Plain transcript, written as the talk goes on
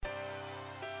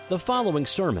The following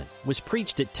sermon was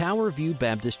preached at Tower View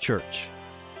Baptist Church.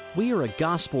 We are a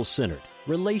gospel-centered,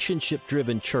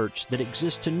 relationship-driven church that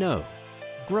exists to know,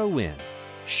 grow in,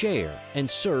 share, and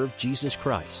serve Jesus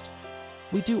Christ.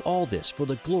 We do all this for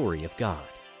the glory of God.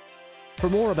 For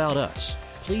more about us,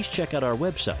 please check out our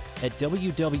website at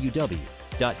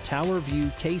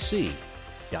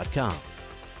www.towerviewkc.com.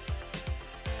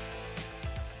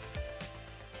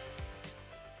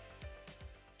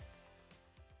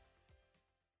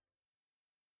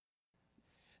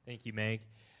 Thank you, Meg.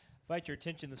 Invite your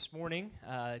attention this morning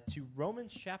to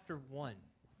Romans chapter 1.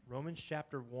 Romans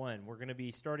chapter 1. We're going to be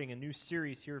starting a new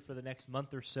series here for the next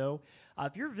month or so.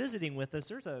 If you're visiting with us,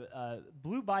 there's a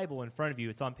blue Bible in front of you.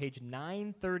 It's on page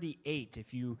 938.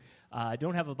 If you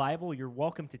don't have a Bible, you're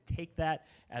welcome to take that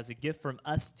as a gift from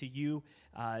us to you,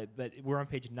 but we're on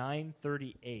page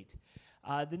 938.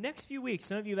 The next few weeks,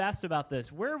 some of you have asked about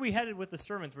this. Where are we headed with the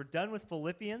sermons? We're done with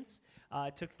Philippians.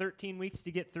 It took 13 weeks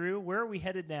to get through. Where are we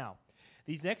headed now?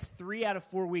 These next 3 out of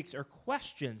 4 weeks are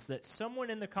questions that someone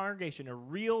in the congregation, a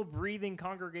real breathing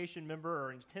congregation member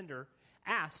or attender,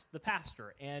 asks the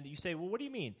pastor. And you say, well, what do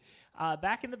you mean?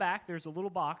 Back in the back, there's a little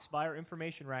box by our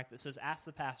information rack that says, ask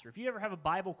the pastor. If you ever have a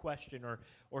Bible question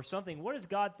or something, what does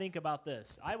God think about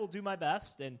this? I will do my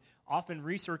best, and often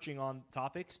researching on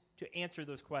topics, to answer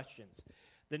those questions.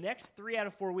 The next 3 out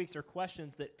of 4 weeks are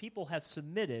questions that people have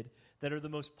submitted that are the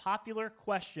most popular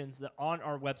questions that on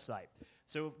our website.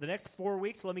 So the next 4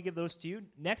 weeks, let me give those to you.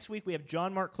 Next week, we have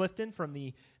John Mark Clifton from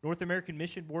the North American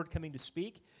Mission Board coming to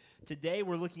speak. Today,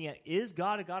 we're looking at, is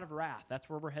God a God of wrath? That's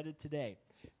where we're headed today.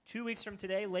 2 weeks from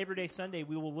today, Labor Day Sunday,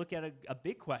 we will look at a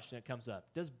big question that comes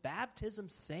up. Does baptism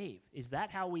save? Is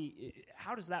that how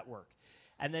does that work?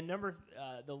 And then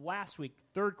the last week,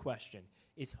 third question,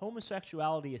 is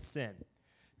homosexuality a sin?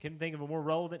 Couldn't think of a more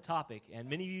relevant topic, and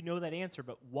many of you know that answer,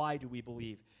 but why do we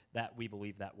believe that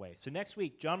way? So next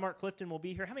week, John Mark Clifton will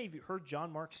be here. How many of you heard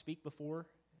John Mark speak before?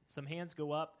 Some hands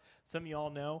go up. Some of you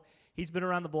all know. He's been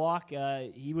around the block.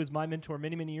 He was my mentor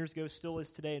many, many years ago, still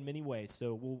is today in many ways,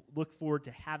 so we'll look forward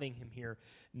to having him here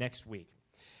next week.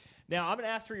 Now, I'm going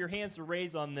to ask for your hands to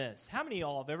raise on this. How many of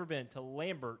y'all have ever been to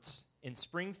Lambert's in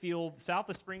Springfield, south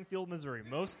of Springfield, Missouri?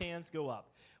 Most hands go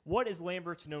up. What is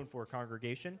Lambert's known for,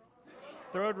 congregation?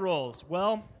 Throwed rolls.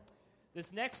 Well,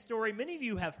 this next story, many of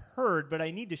you have heard, but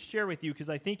I need to share with you because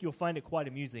I think you'll find it quite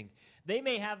amusing. They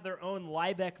may have their own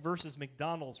Liebeck versus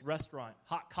McDonald's restaurant,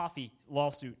 hot coffee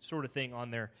lawsuit sort of thing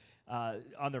on their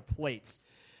plates.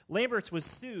 Lambert's was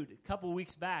sued a couple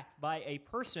weeks back by a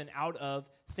person out of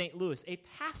St. Louis, a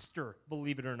pastor,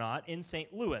 believe it or not, in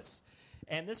St. Louis.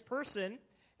 And this person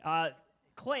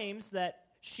claims that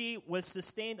she was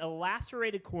sustained a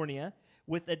lacerated cornea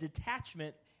with a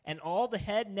detachment and all the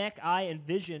head, neck, eye, and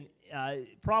vision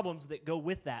problems that go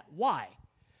with that. Why?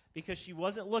 Because she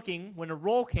wasn't looking when a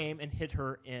roll came and hit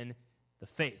her in the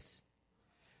face.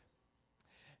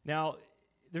 Now,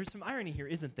 there's some irony here,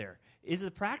 isn't there? Is the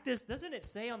practice, doesn't it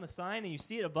say on the sign, and you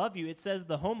see it above you, it says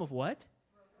the home of what?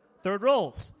 Throwed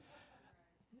rolls.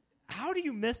 How do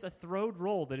you miss a throwed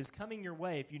roll that is coming your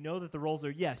way if you know that the rolls are,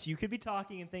 yes, you could be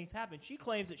talking and things happen. She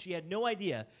claims that she had no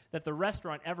idea that the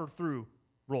restaurant ever threw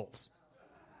rolls.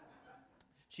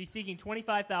 She's seeking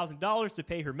 $25,000 to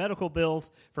pay her medical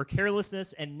bills for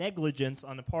carelessness and negligence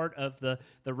on the part of the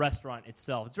restaurant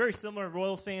itself. It's very similar to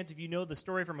Royals fans, if you know the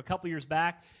story from a couple years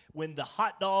back when the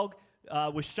hot dog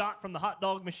was shot from the hot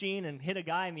dog machine and hit a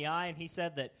guy in the eye, and he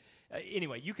said that,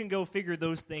 anyway, you can go figure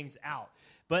those things out.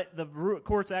 But the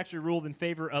courts actually ruled in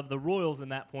favor of the Royals in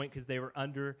that point because they were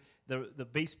under the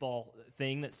baseball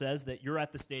thing that says that you're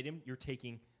at the stadium, you're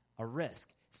taking a risk.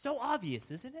 So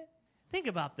obvious, isn't it? Think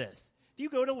about this. If you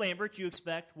go to Lambert's, you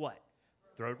expect what?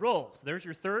 Throwed rolls. There's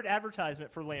your third advertisement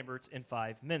for Lambert's in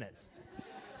 5 minutes.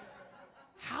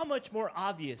 How much more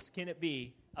obvious can it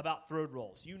be about throwed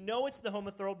rolls? You know it's the home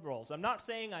of throwed rolls. I'm not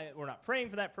saying we're not praying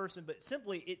for that person, but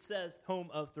simply it says home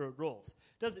of throwed rolls.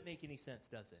 Doesn't make any sense,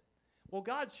 does it? Well,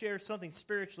 God shares something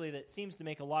spiritually that seems to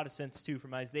make a lot of sense, too,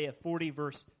 from Isaiah 40,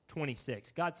 verse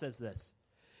 26. God says this.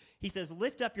 He says,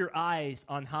 lift up your eyes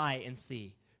on high and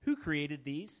see. Who created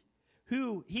these?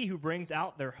 He who brings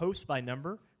out their hosts by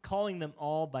number, calling them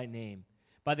all by name.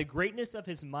 By the greatness of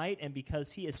his might and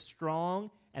because he is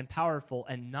strong and powerful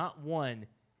and not one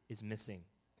is missing.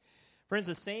 Friends,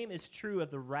 the same is true of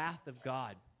the wrath of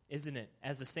God, isn't it?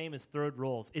 As the same as throwed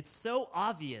rolls. It's so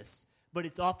obvious, but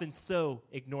it's often so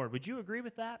ignored. Would you agree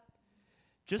with that?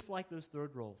 Just like those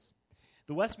throwed rolls.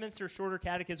 The Westminster Shorter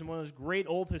Catechism, one of those great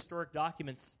old historic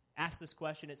documents, asks this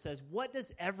question. It says, what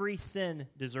does every sin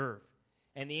deserve?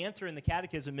 And the answer in the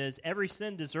Catechism is every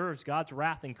sin deserves God's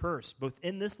wrath and curse, both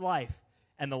in this life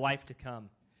and the life to come.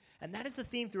 And that is the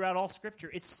theme throughout all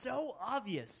Scripture. It's so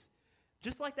obvious,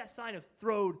 just like that sign of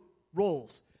throwed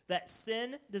rolls, that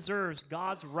sin deserves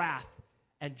God's wrath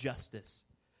and justice.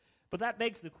 But that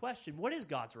begs the question, what is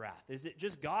God's wrath? Is it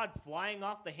just God flying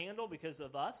off the handle because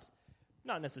of us?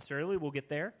 Not necessarily. We'll get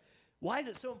there. Why is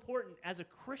it so important as a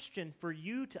Christian for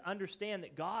you to understand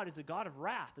that God is a God of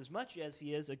wrath as much as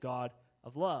he is a God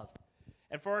of love?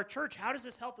 And for our church, how does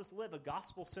this help us live a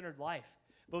gospel-centered life,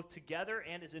 both together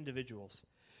and as individuals?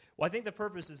 Well, I think the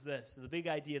purpose is this. The big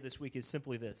idea this week is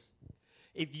simply this.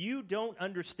 If you don't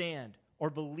understand or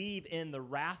believe in the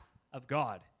wrath of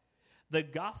God, the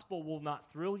gospel will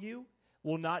not thrill you,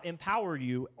 will not empower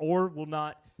you, or will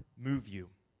not move you.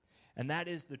 And that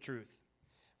is the truth.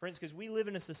 Friends, because we live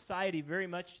in a society very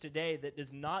much today that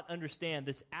does not understand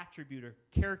this attribute or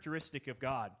characteristic of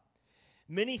God.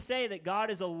 Many say that God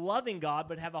is a loving God,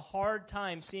 but have a hard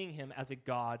time seeing him as a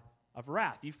God of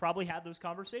wrath. You've probably had those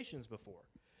conversations before.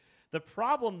 The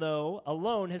problem, though,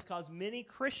 alone has caused many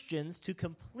Christians to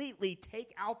completely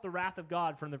take out the wrath of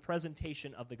God from the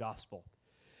presentation of the gospel.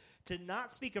 To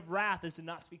not speak of wrath is to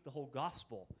not speak the whole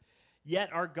gospel.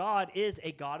 Yet our God is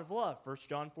a God of love, 1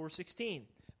 John 4:16.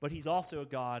 But he's also a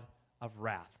God of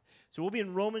wrath. So we'll be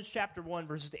in Romans chapter 1,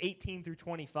 verses 18 through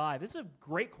 25. This is a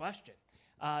great question.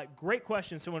 Great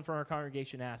question someone from our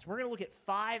congregation asked. We're going to look at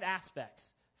five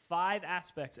aspects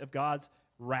of God's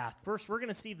wrath. First, we're going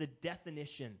to see the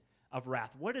definition of wrath.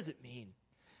 What does it mean?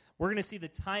 We're going to see the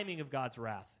timing of God's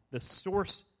wrath, the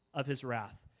source of his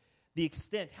wrath, the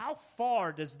extent. How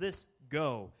far does this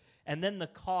go? And then the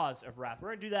cause of wrath. We're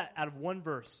going to do that out of one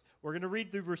verse. We're going to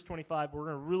read through verse 25, but we're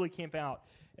going to really camp out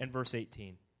in verse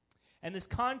 18. And this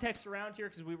context around here,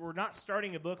 because we're not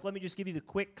starting a book, let me just give you the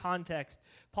quick context.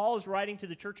 Paul is writing to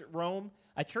the church at Rome,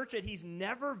 a church that he's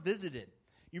never visited.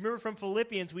 You remember from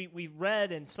Philippians, we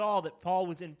read and saw that Paul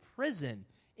was in prison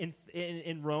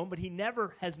in Rome, but he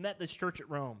never has met this church at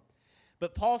Rome.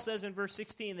 But Paul says in verse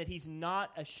 16 that he's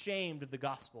not ashamed of the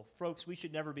gospel. Folks, we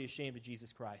should never be ashamed of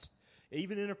Jesus Christ.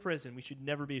 Even in a prison, we should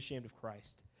never be ashamed of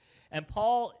Christ. And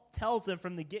Paul tells them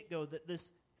from the get-go that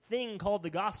this thing called the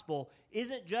gospel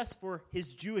isn't just for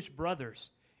his Jewish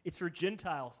brothers. It's for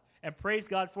Gentiles. And praise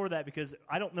God for that, because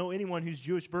I don't know anyone who's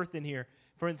Jewish birth in here.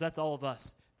 Friends, that's all of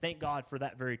us. Thank God for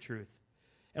that very truth.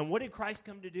 And what did Christ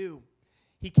come to do?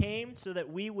 He came so that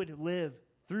we would live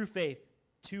through faith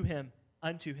to him,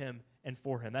 unto him, and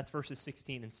for him. That's verses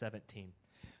 16 and 17.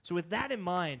 So with that in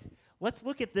mind, let's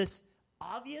look at this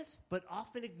obvious but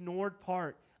often ignored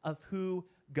part of who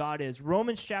God is.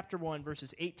 Romans chapter 1,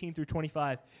 verses 18 through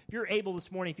 25. If you're able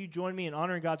this morning, if you join me in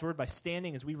honoring God's word by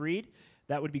standing as we read,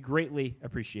 that would be greatly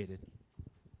appreciated.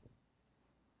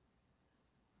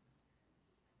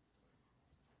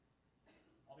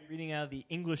 I'll be reading out of the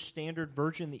English Standard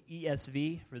Version, the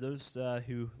ESV, for those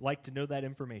who like to know that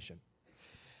information.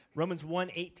 Romans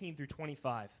 1, 18 through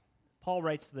 25. Paul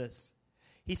writes this.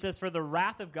 He says, "For the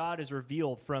wrath of God is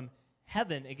revealed from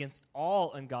heaven against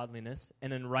all ungodliness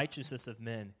and unrighteousness of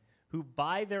men, who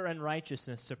by their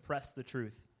unrighteousness suppress the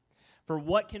truth. For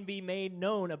what can be made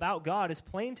known about God is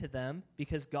plain to them,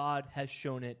 because God has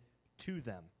shown it to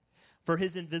them. For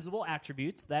his invisible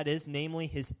attributes, that is, namely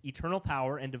his eternal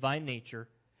power and divine nature,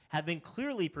 have been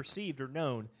clearly perceived or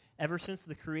known ever since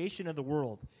the creation of the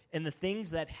world and the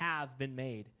things that have been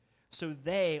made. So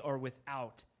they are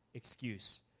without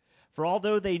excuse. For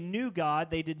although they knew God,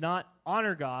 they did not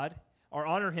honor God, or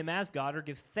honor him as God, or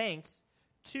give thanks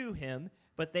to him,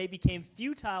 but they became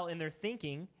futile in their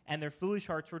thinking, and their foolish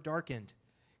hearts were darkened.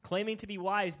 Claiming to be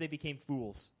wise, they became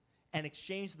fools, and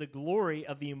exchanged the glory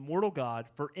of the immortal God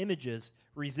for images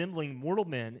resembling mortal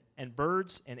men, and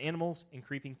birds, and animals, and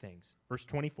creeping things." Verse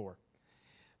 24.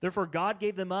 "Therefore God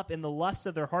gave them up in the lust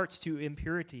of their hearts to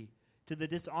impurity, to the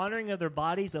dishonoring of their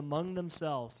bodies among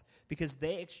themselves, because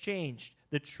they exchanged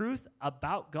the truth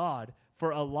about God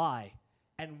for a lie,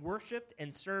 and worshipped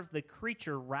and served the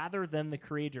creature rather than the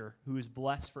Creator, who is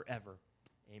blessed forever.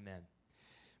 Amen."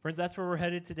 Friends, that's where we're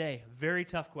headed today. Very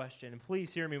tough question. And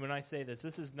please hear me when I say this.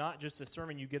 This is not just a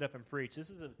sermon you get up and preach. This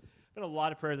has been a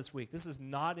lot of prayer this week. This is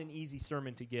not an easy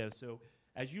sermon to give. So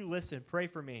as you listen, pray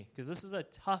for me, because this is a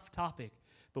tough topic.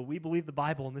 But we believe the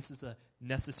Bible, and this is a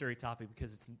necessary topic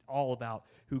because it's all about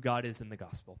who God is in the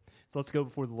gospel. So let's go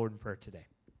before the Lord in prayer today.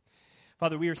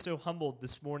 Father, we are so humbled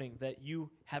this morning that you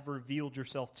have revealed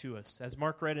yourself to us. As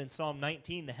Mark read in Psalm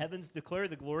 19, the heavens declare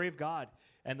the glory of God,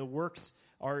 and the works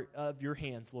are of your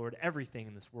hands, Lord. Everything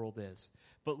in this world is.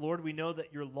 But Lord, we know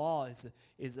that your law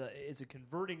is a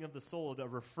converting of the soul, a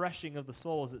refreshing of the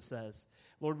soul, as it says.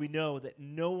 Lord, we know that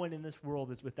no one in this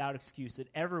world is without excuse, that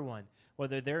everyone,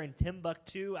 whether they're in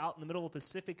Timbuktu, out in the middle of the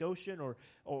Pacific Ocean,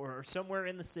 or somewhere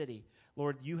in the city,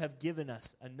 Lord, you have given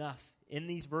us enough in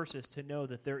these verses to know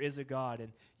that there is a God,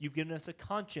 and you've given us a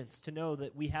conscience to know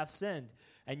that we have sinned.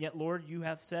 And yet, Lord, you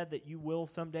have said that you will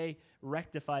someday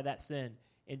rectify that sin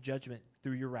in judgment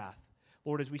through your wrath.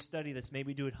 Lord, as we study this, may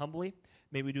we do it humbly,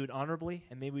 may we do it honorably,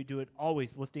 and may we do it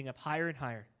always lifting up higher and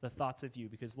higher the thoughts of you,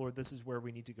 because, Lord, this is where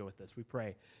we need to go with this. We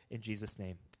pray in Jesus'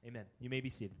 name. Amen. You may be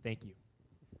seated. Thank you.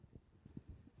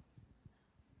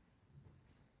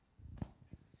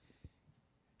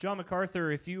 John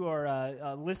MacArthur, if you are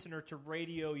a listener to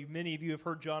radio, many of you have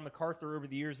heard John MacArthur over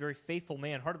the years, very faithful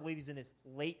man. Hard to believe he's in his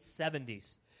late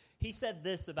 70s. He said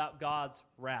this about God's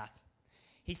wrath.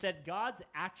 He said, God's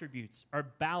attributes are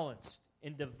balanced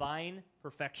in divine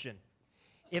perfection.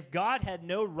 If God had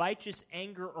no righteous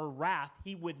anger or wrath,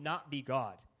 he would not be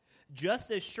God,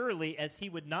 just as surely as he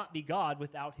would not be God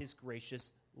without his gracious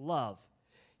love.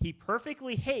 He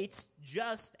perfectly hates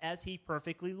just as he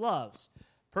perfectly loves,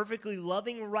 perfectly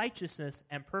loving righteousness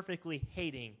and perfectly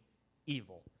hating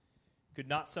evil. Could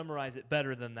not summarize it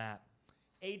better than that.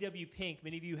 A.W. Pink,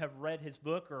 many of you have read his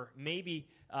book, or maybe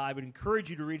I would encourage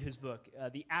you to read his book,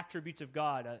 The Attributes of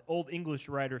God. An old English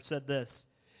writer said this.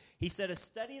 He said, a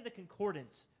study of the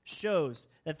concordance shows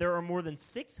that there are more than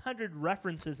 600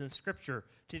 references in Scripture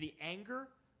to the anger,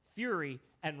 fury,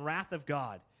 and wrath of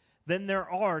God than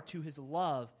there are to his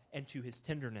love and to his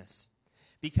tenderness.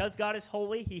 Because God is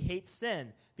holy, he hates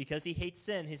sin. Because he hates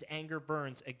sin, his anger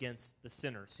burns against the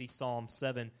sinner. See Psalm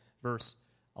 7, verse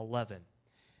 11.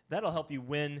 That'll help you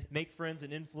make friends,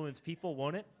 and influence people,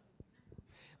 won't it?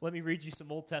 Let me read you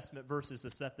some Old Testament verses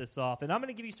to set this off. And I'm going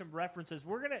to give you some references.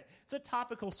 It's a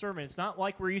topical sermon. It's not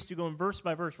like we're used to going verse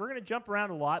by verse. We're going to jump around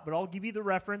a lot, but I'll give you the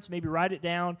reference, maybe write it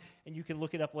down, and you can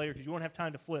look it up later because you won't have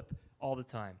time to flip all the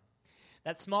time.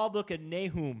 That small book of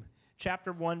Nahum,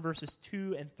 chapter 1, verses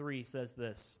 2 and 3 says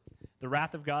this, the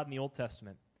wrath of God in the Old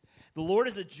Testament. The Lord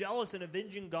is a jealous and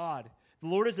avenging God. The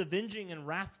Lord is avenging and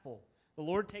wrathful. The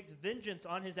Lord takes vengeance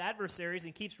on his adversaries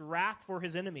and keeps wrath for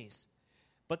his enemies.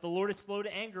 But the Lord is slow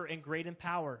to anger and great in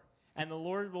power, and the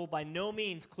Lord will by no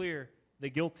means clear the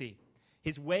guilty.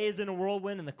 His way is in a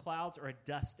whirlwind, and the clouds are a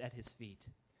dust at his feet.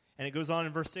 And it goes on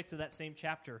in verse 6 of that same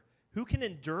chapter. Who can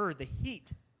endure the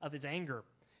heat of his anger?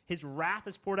 His wrath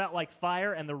is poured out like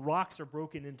fire, and the rocks are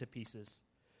broken into pieces.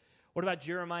 What about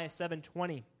Jeremiah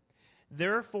 7:20?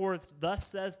 Therefore, thus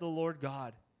says the Lord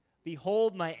God,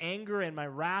 behold, my anger and my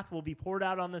wrath will be poured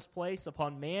out on this place,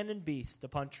 upon man and beast,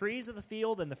 upon trees of the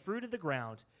field and the fruit of the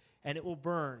ground, and it will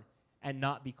burn and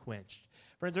not be quenched.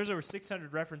 Friends, there's over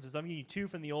 600 references. I'm giving you 2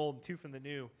 from the Old and 2 from the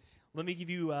New. Let me give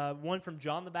you one from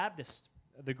John the Baptist.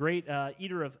 The great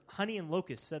eater of honey and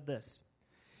locusts said this.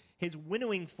 His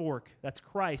winnowing fork, that's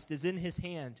Christ, is in his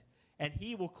hand, and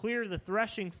he will clear the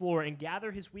threshing floor and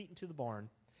gather his wheat into the barn,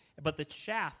 but the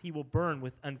chaff he will burn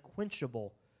with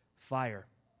unquenchable fire.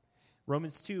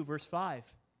 Romans 2, verse 5.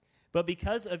 But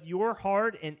because of your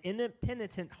hard and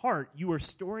impenitent heart, you are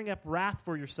storing up wrath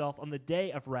for yourself on the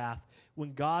day of wrath,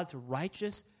 when God's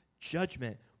righteous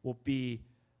judgment will be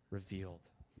revealed.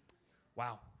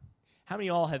 Wow. How many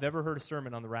of y'all have ever heard a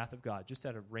sermon on the wrath of God? Just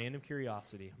out of random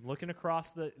curiosity. I'm looking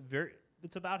across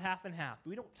it's about half and half.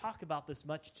 We don't talk about this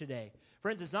much today.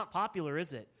 Friends, it's not popular,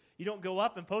 is it? You don't go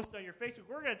up and post on your Facebook,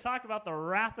 we're going to talk about the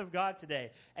wrath of God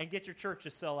today, and get your church to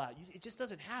sell out. It just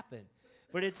doesn't happen.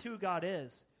 But it's who God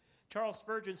is. Charles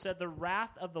Spurgeon said, the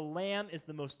wrath of the Lamb is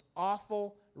the most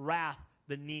awful wrath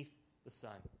beneath the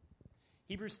sun.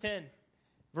 Hebrews 10,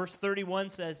 verse 31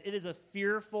 says, it is a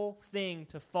fearful thing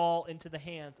to fall into the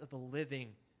hands of the living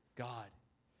God.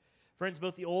 Friends,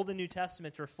 both the Old and New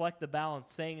Testaments reflect the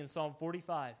balance, saying in Psalm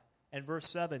 45 and verse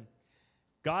 7,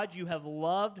 God, you have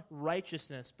loved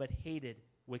righteousness but hated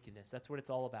wickedness. That's what it's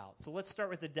all about. So let's start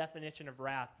with the definition of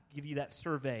wrath, give you that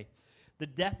survey. The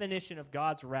definition of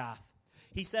God's wrath.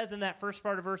 He says in that first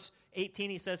part of verse 18,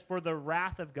 he says, for the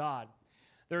wrath of God.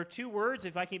 There are 2 words,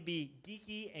 if I can be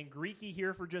geeky and Greeky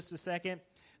here for just a second.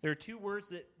 There are 2 words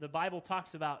that the Bible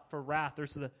talks about for wrath.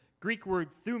 There's the Greek word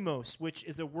thumos, which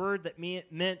is a word that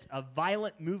meant a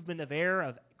violent movement of air,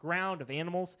 of ground, of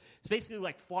animals. It's basically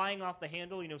like flying off the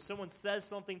handle. Someone says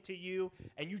something to you,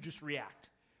 and you just react.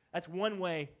 That's one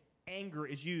way anger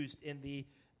is used in the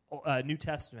New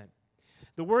Testament.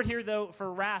 The word here, though,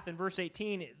 for wrath in verse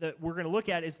 18 that we're going to look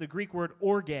at is the Greek word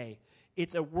orge.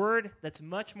 It's a word that's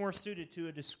much more suited to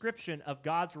a description of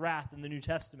God's wrath in the New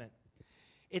Testament.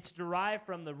 It's derived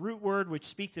from the root word which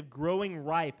speaks of growing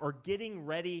ripe or getting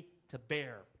ready to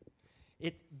bear.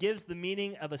 It gives the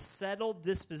meaning of a settled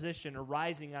disposition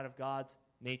arising out of God's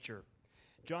nature.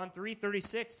 John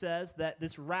 3:36 says that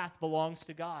this wrath belongs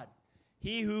to God.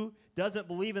 He who doesn't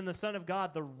believe in the Son of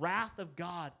God, the wrath of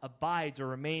God abides or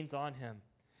remains on him.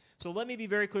 So let me be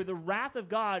very clear. The wrath of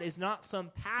God is not some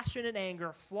passionate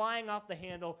anger flying off the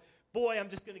handle, boy, I'm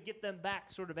just going to get them back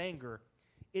sort of anger.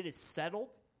 It is settled,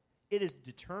 it is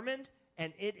determined,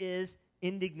 and it is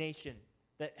indignation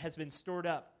that has been stored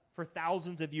up for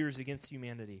thousands of years against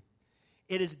humanity.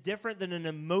 It is different than an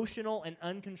emotional and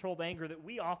uncontrolled anger that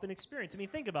we often experience. I mean,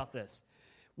 think about this.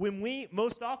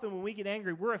 Most often when we get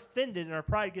angry, we're offended and our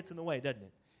pride gets in the way, doesn't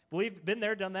it? We've been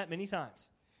there, done that many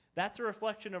times. That's a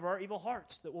reflection of our evil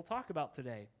hearts that we'll talk about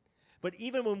today. But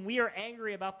even when we are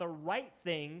angry about the right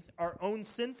things, our own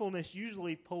sinfulness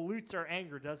usually pollutes our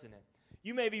anger, doesn't it?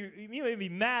 You may be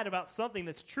mad about something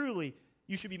that's truly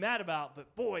you should be mad about,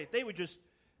 but boy, if they would just,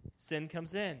 sin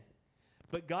comes in.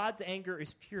 But God's anger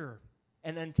is pure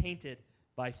and untainted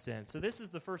by sin. So this is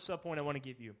the first subpoint I want to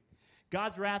give you.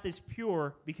 God's wrath is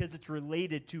pure because it's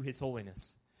related to his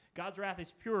holiness. God's wrath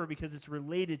is pure because it's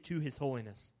related to his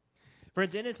holiness.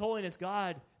 Friends, in his holiness,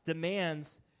 God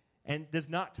demands and does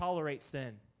not tolerate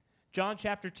sin. John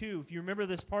chapter 2, if you remember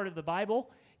this part of the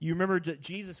Bible, you remember that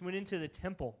Jesus went into the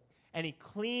temple and he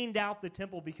cleaned out the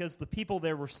temple because the people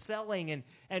there were selling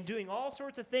and doing all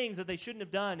sorts of things that they shouldn't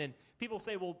have done. And people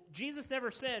say, well, Jesus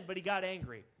never sinned, but he got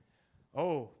angry.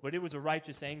 Oh, but it was a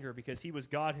righteous anger because he was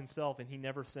God himself and he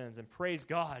never sins. And praise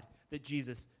God that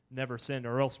Jesus never sinned,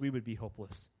 or else we would be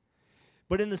hopeless.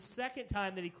 But in the second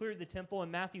time that he cleared the temple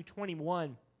in Matthew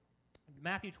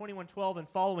 21:12 and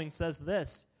following says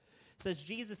this. It says,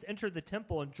 Jesus entered the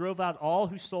temple and drove out all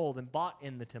who sold and bought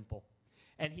in the temple.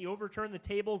 And he overturned the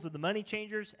tables of the money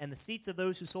changers and the seats of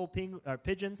those who sold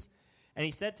pigeons. And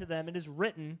he said to them, it is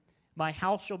written, my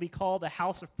house shall be called a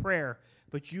house of prayer,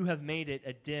 but you have made it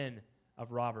a den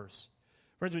of robbers.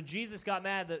 Friends, when Jesus got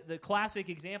mad, the classic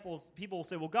examples, people will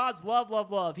say, well, God's love,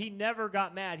 love, love. He never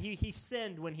got mad. He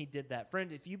sinned when he did that.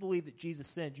 Friend, if you believe that Jesus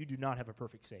sinned, you do not have a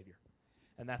perfect Savior.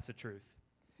 And that's the truth.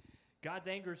 God's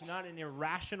anger is not an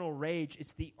irrational rage.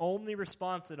 It's the only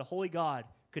response that a holy God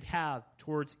could have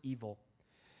towards evil.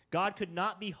 God could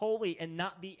not be holy and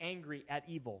not be angry at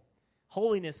evil.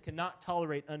 Holiness cannot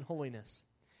tolerate unholiness.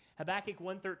 Habakkuk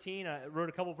 1:13, I wrote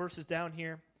a couple verses down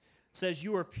here, says,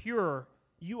 you are pure,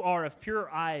 you are of purer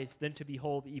eyes than to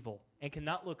behold evil, and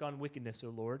cannot look on wickedness, O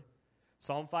Lord.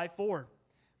 Psalm 5:4,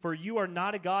 for you are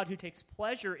not a God who takes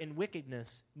pleasure in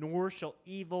wickedness, nor shall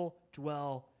evil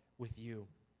dwell with you.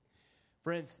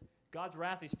 Friends, God's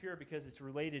wrath is pure because it's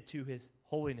related to his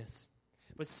holiness.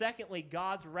 But secondly,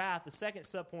 God's wrath, the second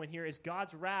subpoint here is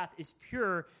God's wrath is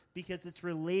pure because it's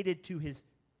related to his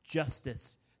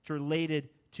justice. It's related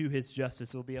to his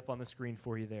justice. It'll be up on the screen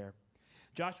for you there.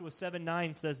 Joshua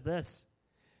 7:9 says this.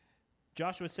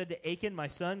 Joshua said to Achan, my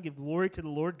son, give glory to the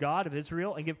Lord God of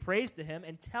Israel and give praise to him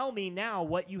and tell me now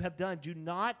what you have done. Do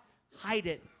not hide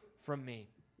it from me.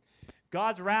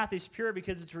 God's wrath is pure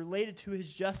because it's related to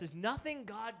his justice. Nothing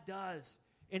God does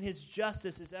in his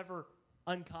justice is ever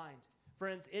unkind.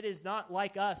 Friends, it is not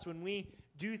like us when we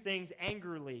do things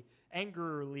angrily,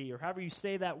 or however you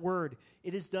say that word.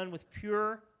 It is done with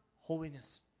pure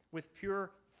holiness, with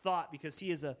pure thought, because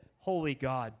he is a holy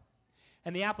God.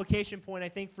 And the application point, I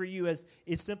think, for you is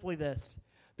simply this.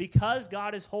 Because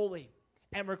God is holy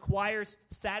and requires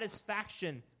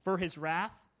satisfaction for his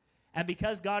wrath, and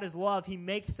because God is love, he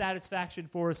makes satisfaction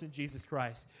for us in Jesus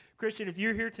Christ. Christian, if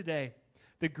you're here today,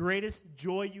 the greatest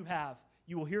joy you have,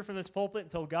 you will hear from this pulpit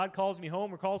until God calls me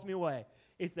home or calls me away,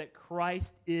 is that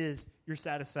Christ is your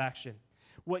satisfaction.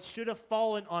 What should have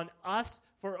fallen on us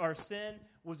for our sin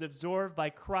was absorbed by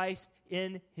Christ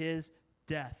in his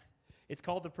death. It's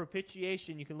called the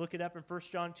propitiation. You can look it up in 1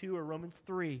 John 2 or Romans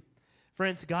 3.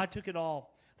 Friends, God took it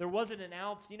all. There wasn't an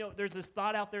ounce. You know, there's this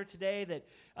thought out there today that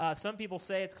some people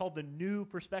say it's called the new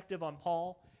perspective on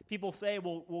Paul. People say,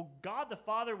 well, God the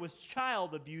Father was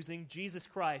child abusing Jesus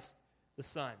Christ the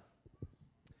Son.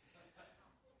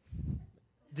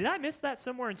 Did I miss that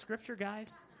somewhere in Scripture,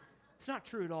 guys? It's not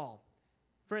true at all.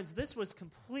 Friends, this was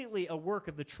completely a work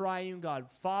of the triune God,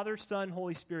 Father, Son,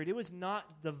 Holy Spirit. It was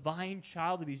not divine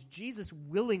child abuse. Jesus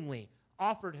willingly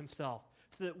offered himself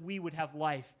so that we would have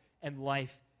life and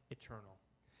life eternal.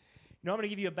 You know, I'm going to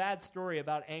give you a bad story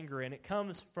about anger, and it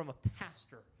comes from a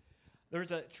pastor.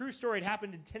 There's a true story. It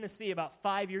happened in Tennessee about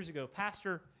 5 years ago.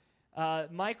 Pastor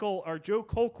Joe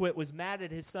Colquitt was mad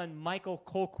at his son, Michael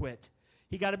Colquitt.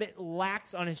 He got a bit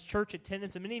lax on his church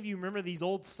attendance. And many of you remember these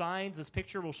old signs. This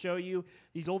picture will show you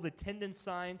these old attendance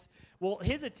signs. Well,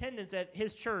 his attendance at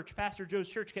his church, Pastor Joe's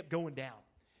church, kept going down.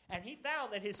 And he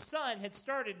found that his son had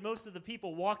started most of the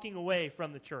people walking away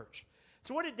from the church.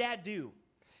 So what did Dad do?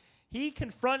 He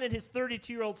confronted his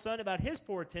 32-year-old son about his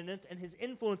poor attendance and his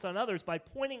influence on others by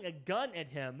pointing a gun at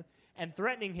him and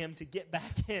threatening him to get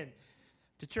back in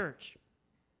to church.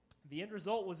 The end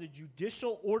result was a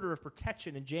judicial order of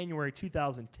protection in January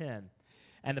 2010.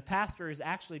 And the pastor has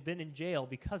actually been in jail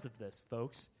because of this,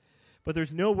 folks. But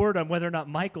there's no word on whether or not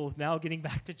Michael is now getting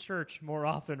back to church more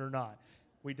often or not.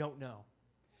 We don't know.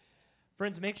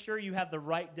 Friends, make sure you have the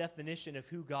right definition of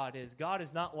who God is. God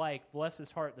is not like, bless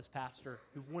his heart, this pastor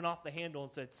who went off the handle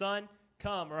and said, son,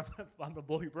 come, or I'm going to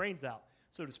blow your brains out,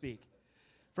 so to speak.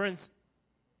 Friends,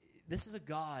 this is a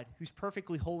God who's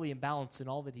perfectly holy and balanced in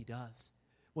all that he does.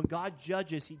 When God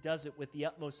judges, he does it with the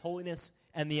utmost holiness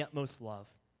and the utmost love.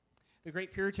 The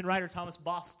great Puritan writer Thomas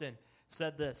Boston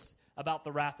said this about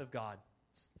the wrath of God.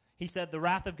 He said, the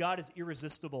wrath of God is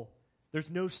irresistible. There's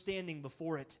no standing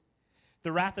before it.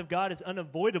 The wrath of God is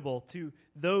unavoidable to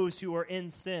those who are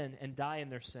in sin and die in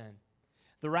their sin.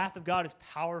 The wrath of God is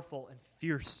powerful and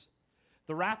fierce.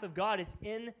 The wrath of God is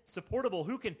insupportable.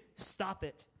 Who can stop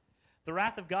it? The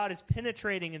wrath of God is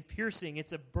penetrating and piercing.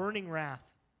 It's a burning wrath.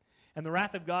 And the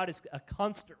wrath of God is a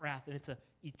constant wrath, and it's an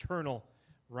eternal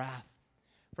wrath.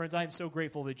 Friends, I am so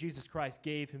grateful that Jesus Christ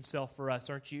gave himself for us,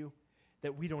 aren't you?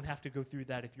 That we don't have to go through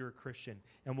that if you're a Christian,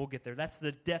 and we'll get there. That's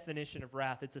the definition of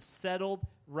wrath. It's a settled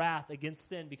wrath against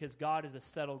sin because God is a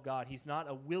settled God. He's not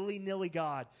a willy-nilly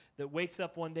God that wakes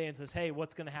up one day and says, hey,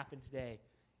 what's going to happen today?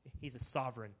 He's a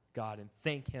sovereign God, and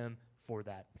thank him for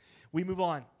that. We move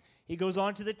on. He goes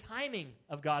on to the timing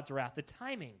of God's wrath, the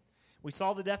timing. We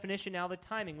saw the definition, now the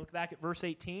timing. Look back at verse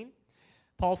 18.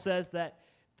 Paul says that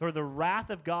for the wrath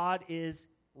of God is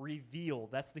revealed.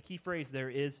 That's the key phrase there,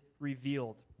 is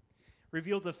revealed.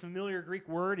 Revealed is a familiar Greek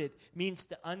word. It means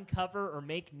to uncover or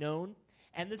make known.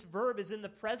 And this verb is in the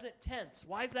present tense.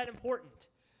 Why is that important?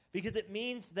 Because it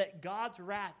means that God's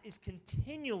wrath is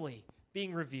continually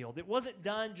being revealed. It wasn't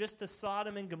done just to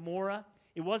Sodom and Gomorrah.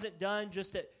 It wasn't done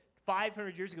just at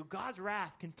 500 years ago. God's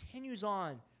wrath continues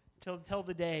on till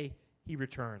the day he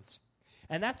returns.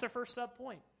 And that's the first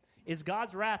subpoint, is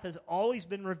God's wrath has always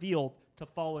been revealed to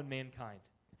fallen mankind.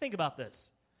 Think about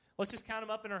this. Let's just count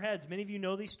them up in our heads. Many of you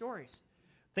know these stories.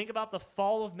 Think about the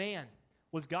fall of man.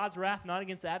 Was God's wrath not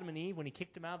against Adam and Eve when he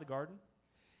kicked them out of the garden?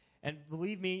 And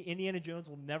believe me, Indiana Jones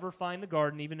will never find the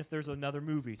garden, even if there's another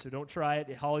movie. So don't try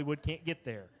it. Hollywood can't get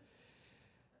there.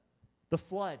 The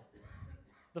flood.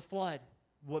 The flood.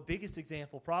 What biggest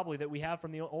example probably that we have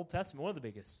from the Old Testament? One of the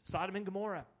biggest. Sodom and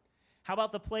Gomorrah. How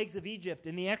about the plagues of Egypt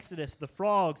in the Exodus? The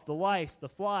frogs, the lice, the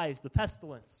flies, the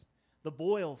pestilence, the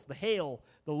boils, the hail,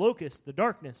 the locusts, the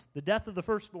darkness, the death of the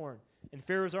firstborn, and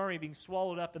Pharaoh's army being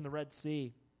swallowed up in the Red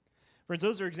Sea. Friends,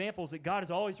 those are examples that God has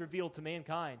always revealed to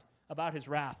mankind about his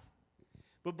wrath.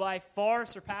 But by far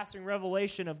surpassing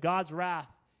revelation of God's wrath,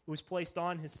 it was placed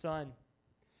on his Son.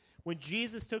 When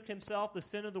Jesus took to himself the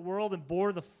sin of the world and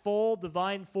bore the full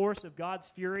divine force of God's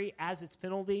fury as its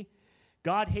penalty,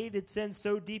 God hated sin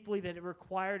so deeply that it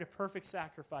required a perfect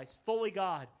sacrifice, fully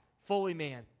God, fully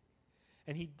man.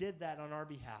 And he did that on our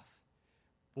behalf.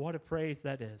 What a praise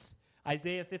that is.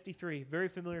 Isaiah 53, very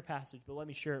familiar passage, but let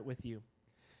me share it with you.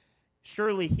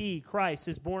 Surely he, Christ,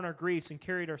 has borne our griefs and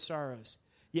carried our sorrows.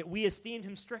 Yet we esteemed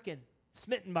him stricken,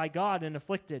 smitten by God and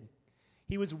afflicted.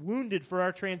 He was wounded for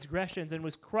our transgressions and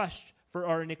was crushed for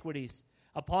our iniquities.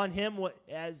 Upon him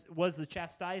as was the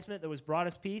chastisement that was brought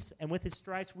us peace, and with his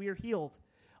stripes we are healed.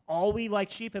 All we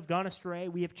like sheep have gone astray.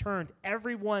 We have turned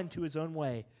every one to his own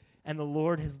way, and the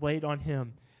Lord has laid on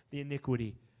him the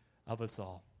iniquity of us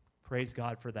all. Praise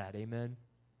God for that. Amen.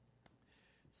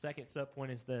 Second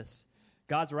subpoint is this.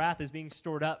 God's wrath is being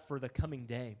stored up for the coming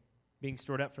day. Being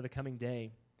stored up for the coming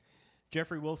day.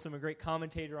 Jeffrey Wilson, a great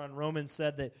commentator on Romans,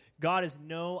 said that God is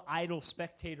no idle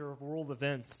spectator of world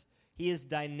events. He is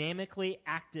dynamically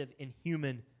active in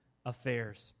human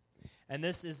affairs. And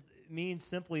this means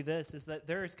simply this, is that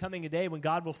there is coming a day when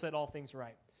God will set all things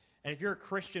right. And if you're a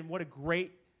Christian, what a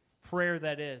great prayer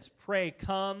that is. Pray,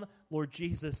 come, Lord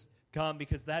Jesus, come,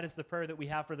 because that is the prayer that we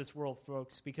have for this world,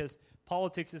 folks, because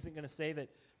politics isn't going to save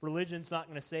it. Religion's not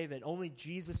going to save it. Only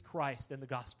Jesus Christ and the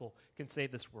gospel can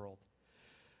save this world.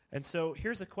 And so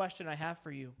here's a question I have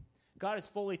for you. God has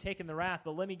fully taken the wrath,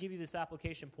 but let me give you this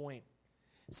application point.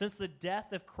 Since the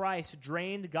death of Christ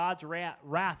drained God's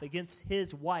wrath against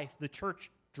his wife, the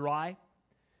church, dry,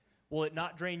 will it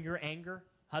not drain your anger,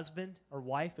 husband or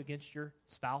wife, against your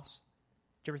spouse?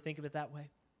 Did you ever think of it that way?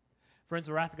 Friends,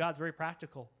 the wrath of God is very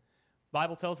practical. The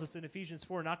Bible tells us in Ephesians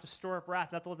 4 not to store up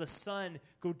wrath, not to let the sun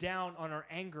go down on our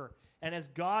anger. And as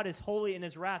God is holy in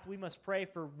his wrath, we must pray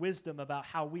for wisdom about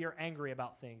how we are angry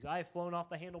about things. I have flown off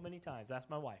the handle many times. Ask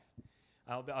my wife.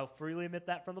 I'll freely admit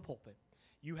that from the pulpit.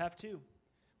 You have too.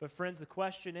 But friends, the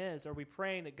question is, are we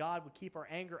praying that God would keep our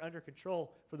anger under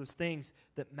control for those things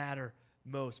that matter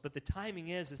most. But the timing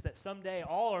is that someday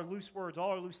all our loose words, all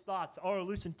our loose thoughts, all our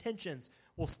loose intentions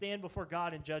will stand before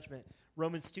God in judgment.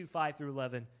 Romans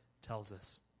 2:5-11 tells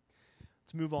us.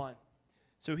 Let's move on.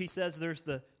 So he says there's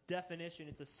the definition.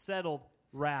 It's a settled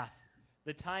wrath.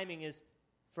 The timing is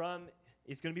going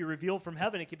to be revealed from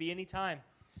heaven. It could be any time.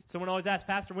 Someone always asks,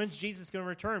 Pastor, when's Jesus going to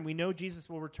return? We know Jesus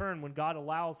will return when God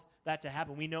allows that to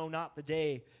happen. We know not the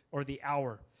day or the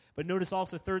hour. But notice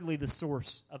also, thirdly, the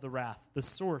source of the wrath. The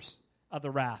source of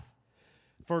the wrath.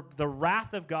 For the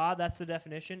wrath of God, that's the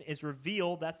definition, is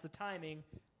revealed, that's the timing,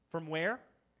 from where?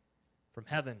 From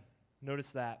heaven.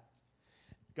 Notice that.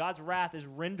 God's wrath is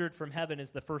rendered from heaven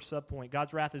is the first subpoint.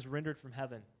 God's wrath is rendered from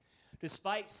heaven.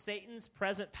 Despite Satan's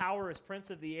present power as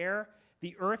prince of the air,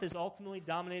 the earth is ultimately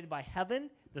dominated by heaven,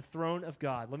 the throne of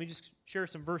God. Let me just share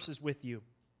some verses with you.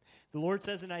 The Lord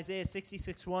says in Isaiah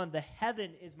 66:1, the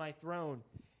heaven is my throne,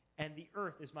 and the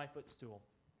earth is my footstool.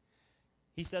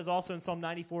 He says also in Psalm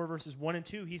 94, verses 1 and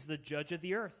 2, he's the judge of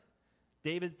the earth.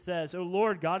 David says, O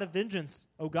Lord, God of vengeance,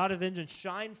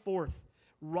 shine forth.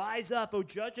 Rise up, O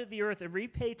judge of the earth, and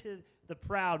repay to the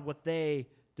proud what they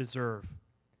deserve.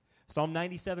 Psalm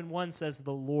 97:1 says,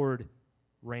 the Lord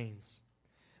reigns.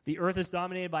 The earth is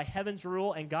dominated by heaven's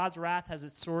rule, and God's wrath has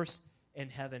its source in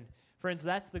heaven. Friends,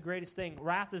 that's the greatest thing.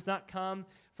 Wrath does not come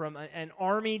from an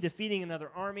army defeating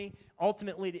another army.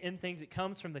 Ultimately, to end things, it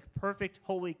comes from the perfect,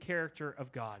 holy character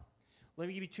of God. Let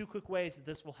me give you two quick ways that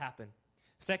this will happen.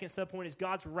 Second subpoint is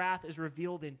God's wrath is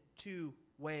revealed in two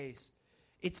ways.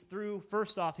 It's through,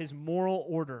 first off, his moral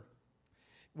order.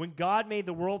 When God made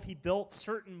the world, he built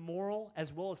certain moral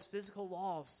as well as physical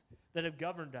laws that have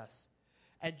governed us.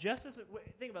 And just as,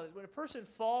 think about it, when a person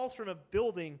falls from a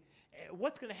building,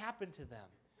 what's going to happen to them?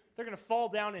 They're going to fall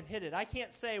down and hit it. I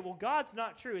can't say, well, God's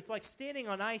not true. It's like standing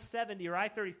on I-70 or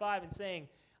I-35 and saying,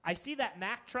 I see that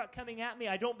Mack truck coming at me.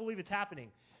 I don't believe it's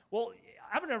happening. Well,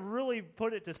 I'm going to really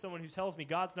put it to someone who tells me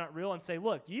God's not real and say,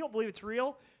 look, you don't believe it's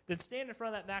real? Then stand in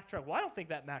front of that Mack truck. Well, I don't think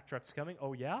that Mack truck's coming.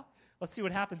 Oh, yeah? Let's see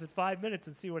what happens in 5 minutes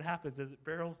and see what happens as it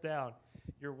barrels down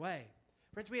your way.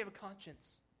 Friends, we have a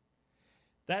conscience.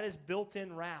 That is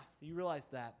built-in wrath. You realize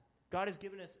that. God has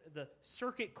given us the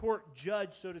circuit court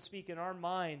judge, so to speak, in our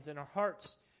minds and our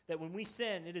hearts, that when we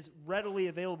sin, it is readily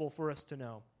available for us to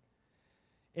know.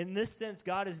 In this sense,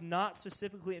 God is not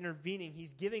specifically intervening.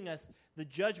 He's giving us the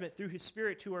judgment through his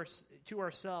Spirit to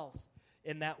ourselves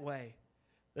in that way.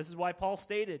 This is why Paul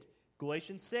stated,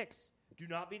 Galatians 6, do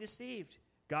not be deceived.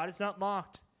 God is not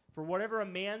mocked. For whatever a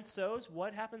man sows,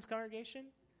 what happens, congregation?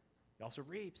 He also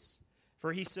reaps.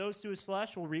 For he sows to his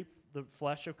flesh will reap the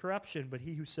flesh of corruption, but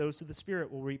he who sows to the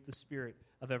Spirit will reap the Spirit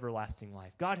of everlasting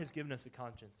life. God has given us a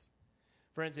conscience.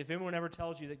 Friends, if anyone ever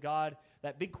tells you that God,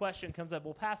 that big question comes up,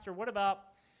 well, Pastor, what about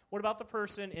the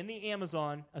person in the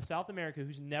Amazon of South America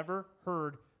who's never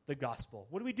heard the gospel?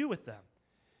 What do we do with them?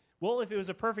 Well, if it was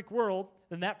a perfect world,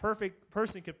 then that perfect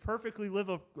person could perfectly live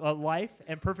a life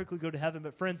and perfectly go to heaven.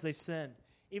 But friends, they've sinned.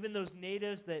 Even those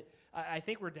natives that I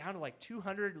think we're down to like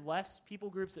 200 less people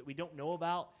groups that we don't know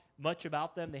much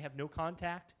about them. They have no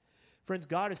contact. Friends,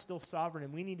 God is still sovereign,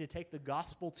 and we need to take the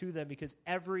gospel to them because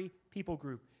every people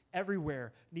group,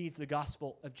 everywhere, needs the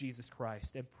gospel of Jesus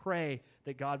Christ, and pray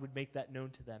that God would make that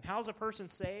known to them. How's a person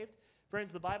saved?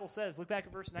 Friends, the Bible says, look back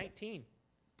at verse 19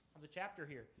 of the chapter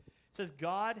here. It says,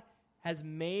 God has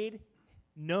made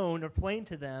known or plain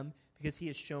to them because he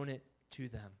has shown it to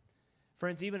them.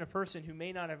 Friends, even a person who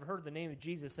may not have heard the name of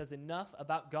Jesus has enough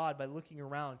about God by looking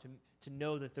around to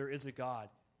know that there is a God,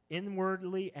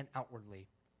 inwardly and outwardly.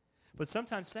 But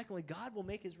sometimes, secondly, God will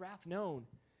make his wrath known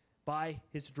by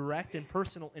his direct and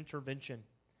personal intervention.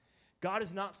 God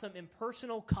is not some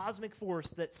impersonal cosmic force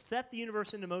that set the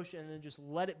universe into motion and then just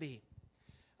let it be.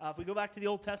 If we go back to the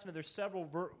Old Testament, there's several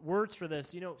words for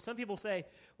this. You know, some people say,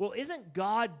 well, isn't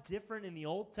God different in the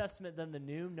Old Testament than the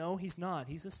New? No, he's not.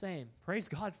 He's the same. Praise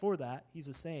God for that. He's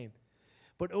the same.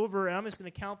 But and I'm just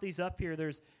going to count these up here,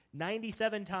 there's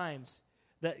 97 times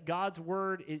that God's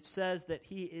word, it says that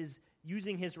he is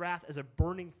using his wrath as a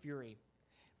burning fury.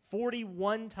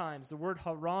 41 times the word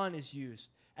Haran is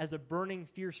used as a burning,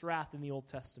 fierce wrath in the Old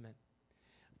Testament.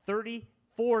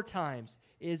 34 times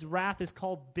his wrath is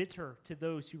called bitter to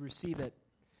those who receive it.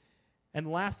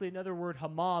 And lastly, another word,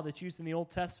 Hamah, that's used in the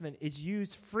Old Testament, is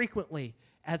used frequently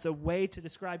as a way to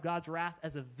describe God's wrath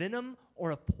as a venom or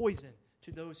a poison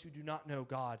to those who do not know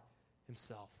God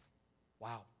himself.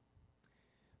 Wow.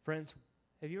 Friends,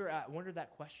 have you ever wondered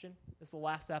that question? This is the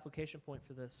last application point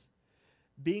for this.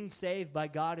 Being saved by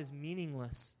God is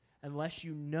meaningless unless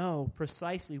you know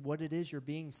precisely what it is you're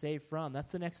being saved from.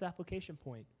 That's the next application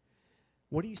point.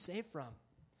 What are you saved from?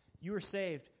 You are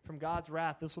saved from God's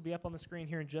wrath. This will be up on the screen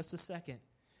here in just a second.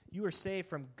 You are saved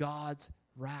from God's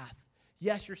wrath.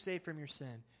 Yes, you're saved from your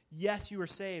sin. Yes, you are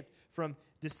saved from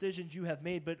decisions you have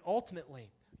made, but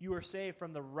ultimately, you are saved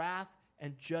from the wrath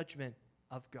and judgment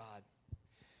of God.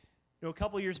 You know, a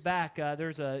couple years back,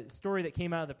 there's a story that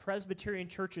came out of the Presbyterian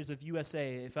churches of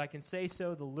USA. If I can say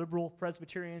so, the liberal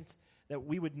Presbyterians that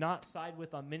we would not side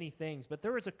with on many things. But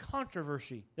there was a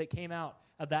controversy that came out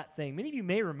of that thing. Many of you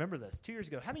may remember this 2 years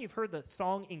ago. How many of you have heard the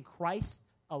song In Christ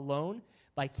Alone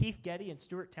by Keith Getty and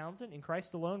Stuart Townsend? In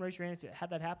Christ Alone, raise your hand if you had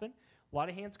that happen. A lot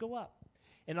of hands go up.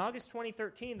 In August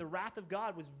 2013, the wrath of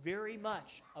God was very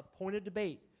much a point of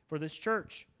debate for this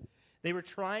church. They were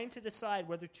trying to decide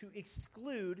whether to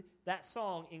exclude that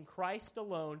song, In Christ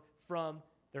Alone, from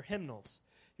their hymnals.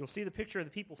 You'll see the picture of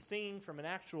the people singing from an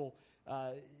actual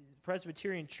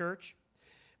Presbyterian church.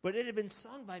 But it had been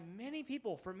sung by many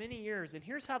people for many years. And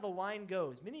here's how the line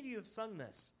goes. Many of you have sung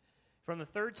this. From the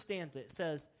third stanza, it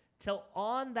says, "Till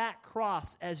on that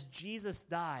cross as Jesus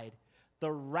died,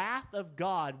 the wrath of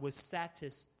God was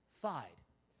satisfied."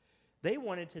 They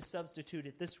wanted to substitute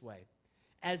it this way.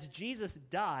 As Jesus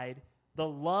died, the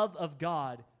love of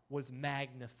God was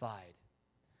magnified.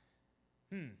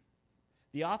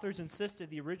 The authors insisted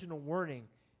the original wording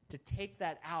to take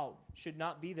that out should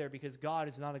not be there because God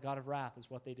is not a God of wrath, is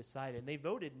what they decided. And they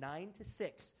voted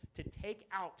 9-6 to take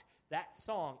out that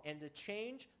song and to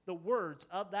change the words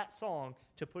of that song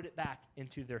to put it back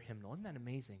into their hymnal. Isn't that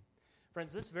amazing?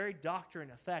 Friends, this very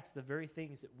doctrine affects the very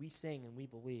things that we sing and we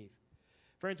believe.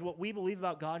 Friends, what we believe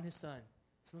about God and His Son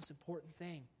is the most important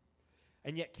thing.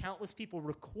 And yet countless people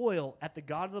recoil at the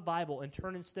God of the Bible and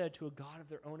turn instead to a God of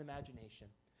their own imagination.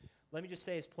 Let me just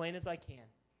say as plain as I can,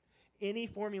 any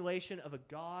formulation of a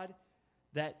God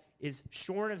that is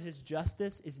shorn of His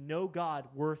justice is no God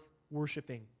worth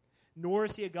worshiping, nor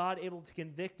is He a God able to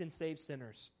convict and save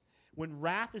sinners. When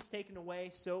wrath is taken away,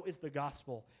 so is the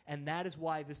gospel, and that is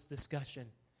why this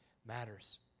discussion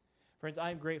matters. Friends,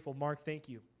 I am grateful. Mark, thank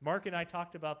you. Mark and I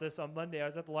talked about this on Monday. I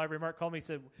was at the library. Mark called me and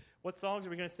said, "What songs are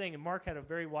we going to sing?" And Mark had a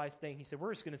very wise thing. He said,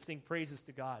 "We're just going to sing praises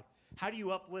to God." How do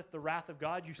you uplift the wrath of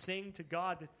God? You sing to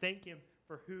God to thank Him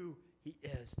for who He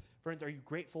is. Friends, are you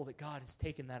grateful that God has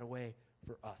taken that away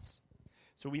for us?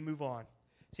 So we move on.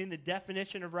 Seeing the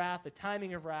definition of wrath, the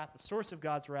timing of wrath, the source of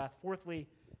God's wrath. Fourthly,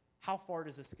 how far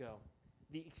does this go?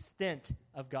 The extent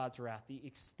of God's wrath. The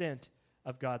extent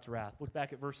of God's wrath. Look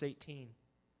back at verse 18.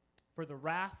 "For the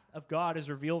wrath of God is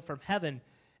revealed from heaven,"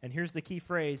 and here's the key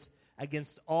phrase,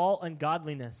 "against all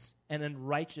ungodliness and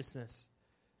unrighteousness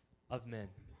of men."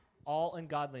 All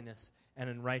ungodliness and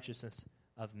unrighteousness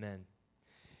of men.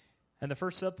 And the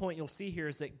first subpoint you'll see here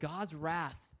is that God's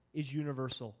wrath is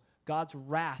universal. God's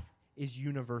wrath is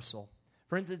universal.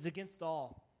 Friends, it's against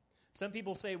all. Some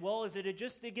people say, well, is it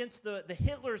just against the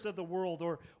Hitlers of the world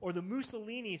or the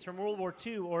Mussolinis from World War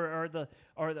II or the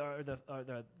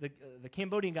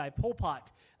Cambodian guy, Pol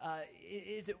Pot?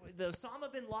 Is it the Osama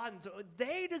bin Laden?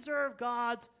 They deserve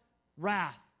God's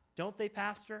wrath. Don't they,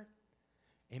 Pastor?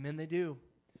 Amen, they do.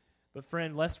 But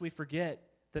friend, lest we forget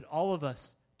that all of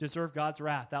us deserve God's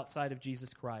wrath outside of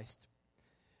Jesus Christ.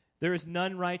 There is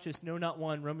none righteous, no, not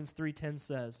one, Romans 3:10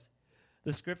 says.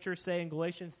 The Scriptures say in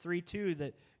Galatians 3:2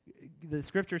 that the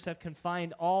Scriptures have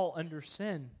confined all under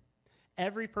sin.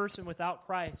 Every person without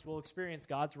Christ will experience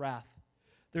God's wrath.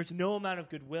 There's no amount of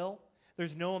goodwill.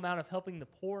 There's no amount of helping the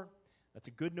poor. That's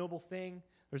a good, noble thing.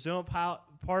 There's no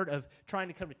part of trying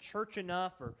to come to church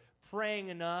enough or praying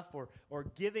enough or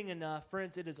giving enough.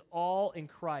 Friends, it is all in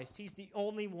Christ. He's the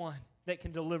only one that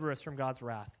can deliver us from God's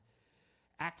wrath.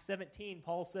 Acts 17,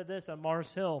 Paul said this on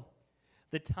Mars Hill.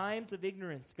 "The times of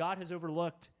ignorance God has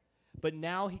overlooked, but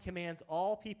now He commands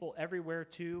all people everywhere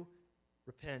to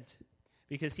repent,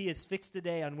 because He has fixed a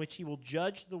day on which He will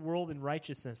judge the world in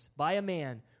righteousness by a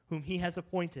man whom He has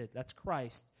appointed," that's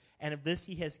Christ, "and of this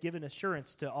He has given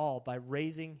assurance to all by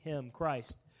raising Him,"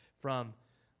 Christ, "from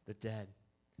the dead."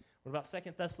 What about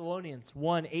 2 Thessalonians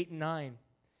 1:8-9?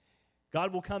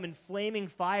 "God will come in flaming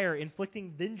fire,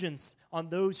 inflicting vengeance on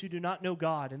those who do not know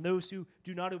God and those who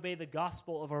do not obey the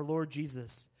gospel of our Lord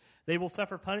Jesus. They will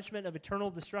suffer punishment of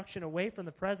eternal destruction away from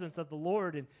the presence of the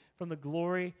Lord and from the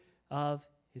glory of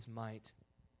His might."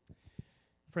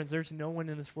 Friends, there's no one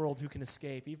in this world who can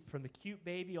escape, even from the cute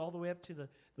baby all the way up to the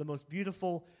most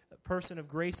beautiful person of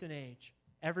grace and age.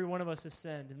 Every one of us has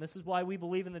sinned, and this is why we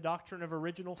believe in the doctrine of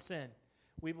original sin.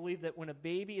 We believe that when a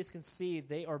baby is conceived,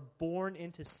 they are born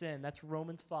into sin. That's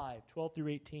Romans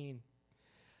 5:12-18.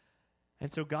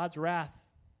 And so God's wrath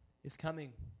is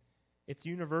coming. It's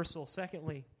universal.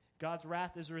 Secondly, God's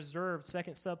wrath is reserved,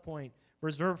 second subpoint,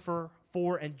 reserved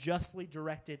for and justly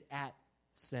directed at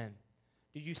sin.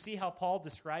 Did you see how Paul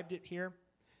described it here?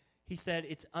 He said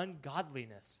it's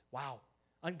ungodliness. Wow,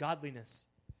 ungodliness.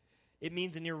 It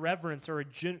means an irreverence or a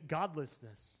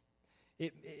godlessness.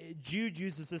 Jude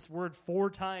uses this word 4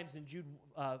 times in Jude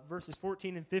verses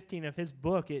 14 and 15 of his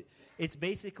book. It's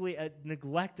basically a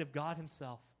neglect of God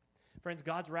himself. Friends,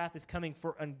 God's wrath is coming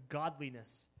for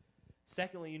ungodliness.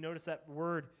 Secondly, you notice that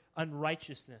word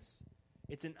unrighteousness.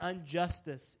 It's an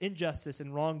injustice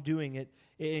and wrongdoing. It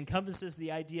encompasses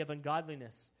the idea of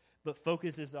ungodliness, but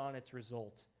focuses on its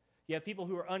result. You have people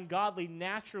who are ungodly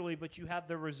naturally, but you have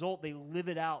the result. They live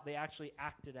it out. They actually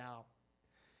act it out.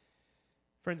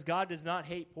 Friends, God does not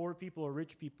hate poor people or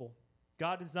rich people.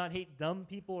 God does not hate dumb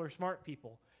people or smart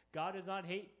people. God does not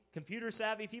hate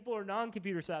computer-savvy people or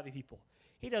non-computer-savvy people.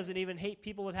 He doesn't even hate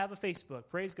people that have a Facebook.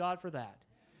 Praise God for that.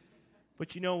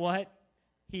 But you know what?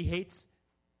 He hates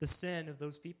the sin of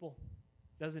those people,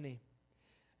 doesn't he?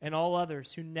 And all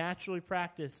others who naturally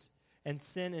practice, and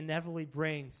sin inevitably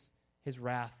brings his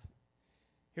wrath.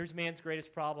 Here's man's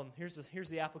greatest problem. Here's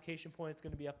the application point that's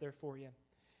going to be up there for you.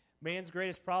 Man's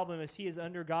greatest problem is he is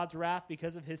under God's wrath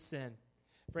because of his sin.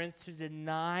 Friends, to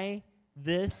deny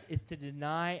this is to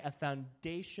deny a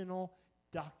foundational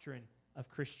doctrine of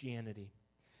Christianity.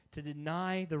 To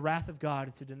deny the wrath of God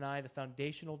is to deny the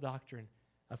foundational doctrine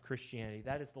of Christianity.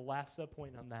 That is the last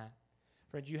subpoint on that.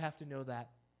 Friends, you have to know that.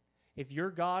 If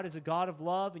your God is a God of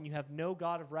love and you have no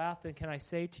God of wrath, then can I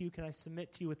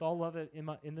submit to you with all love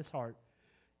in this heart,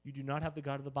 you do not have the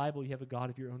God of the Bible, you have a God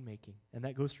of your own making. And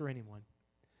that goes for anyone.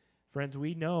 Friends,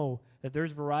 we know that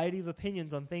there's a variety of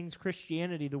opinions on things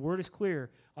Christianity. The word is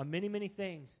clear on many, many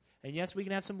things. And yes, we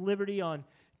can have some liberty on,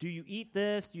 do you eat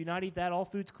this? Do you not eat that? All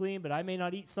food's clean, but I may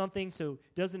not eat something, so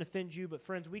it doesn't offend you. But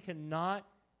friends, we cannot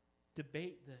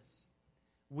debate this.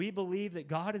 We believe that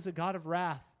God is a God of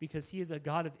wrath because he is a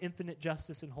God of infinite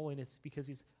justice and holiness, because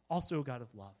he's also a God of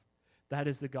love. That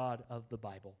is the God of the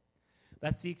Bible.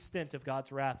 That's the extent of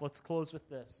God's wrath. Let's close with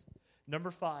this.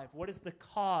 Number 5, what is the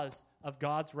cause of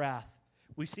God's wrath?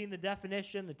 We've seen the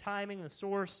definition, the timing, the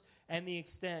source, and the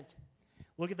extent.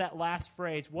 Look at that last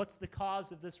phrase. What's the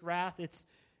cause of this wrath? It's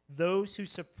those who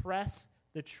suppress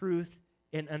the truth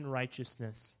in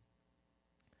unrighteousness.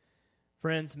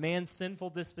 Friends, man's sinful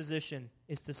disposition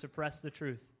is to suppress the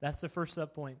truth. That's the first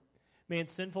subpoint.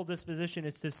 Man's sinful disposition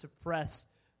is to suppress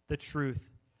the truth.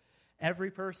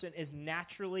 Every person is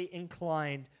naturally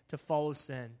inclined to follow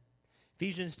sin.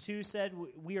 Ephesians 2 said,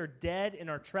 we are dead in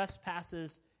our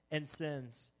trespasses and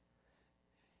sins.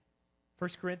 1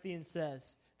 Corinthians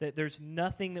says that there's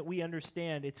nothing that we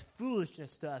understand. It's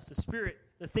foolishness to us.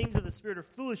 The things of the Spirit are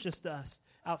foolishness to us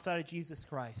outside of Jesus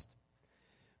Christ.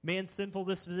 Man's sinful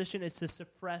disposition is to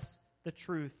suppress the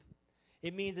truth.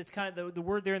 It means it's kind of, the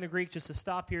word there in the Greek, just to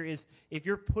stop here, is if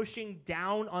you're pushing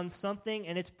down on something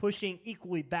and it's pushing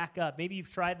equally back up. Maybe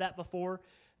you've tried that before.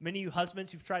 Many of you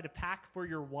husbands who've tried to pack for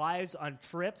your wives on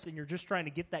trips and you're just trying to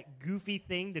get that goofy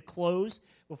thing to close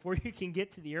before you can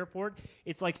get to the airport.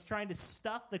 It's like trying to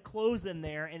stuff the clothes in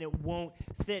there and it won't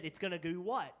fit. It's going to do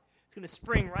what? It's going to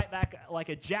spring right back like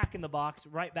a jack-in-the-box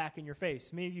right back in your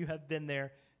face. Many of you have been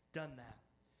there, done that.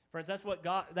 Friends, that's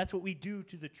what we do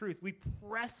to the truth. We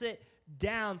press it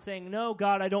down saying, no,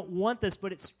 God, I don't want this,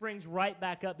 but it springs right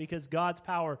back up because God's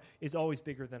power is always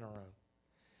bigger than our own.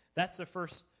 That's the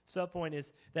first subpoint,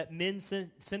 is that men's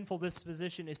sinful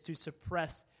disposition is to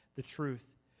suppress the truth.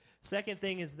 Second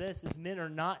thing is this, is men are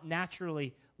not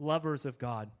naturally lovers of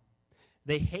God.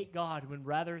 They hate God when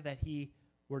rather that he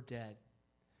were dead.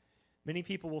 Many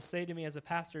people will say to me as a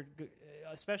pastor,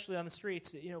 especially on the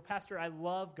streets, Pastor, I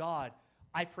love God.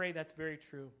 I pray that's very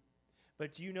true.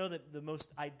 But do you know that the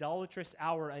most idolatrous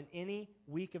hour in any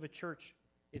week of a church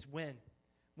is when?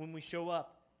 When we show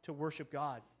up to worship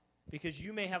God. Because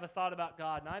you may have a thought about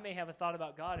God, and I may have a thought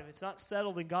about God. If it's not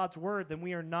settled in God's word, then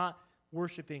we are not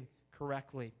worshiping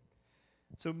correctly.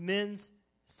 So men's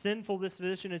sinful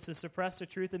disposition is to suppress the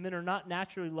truth, and men are not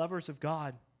naturally lovers of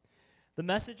God. The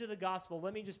message of the gospel,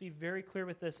 let me just be very clear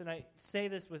with this, and I say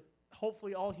this with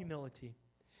hopefully all humility.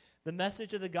 The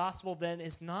message of the gospel then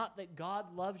is not that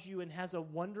God loves you and has a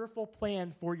wonderful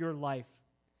plan for your life.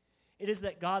 It is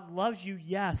that God loves you,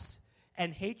 yes,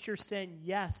 and hates your sin,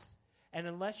 yes, and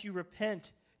unless you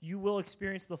repent, you will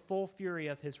experience the full fury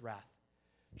of his wrath.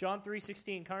 John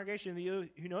 3:16, congregation, you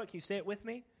know it, can you say it with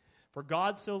me? For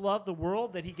God so loved the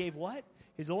world that he gave what?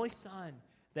 His only Son,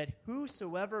 that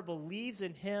whosoever believes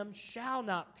in him shall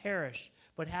not perish,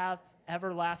 but have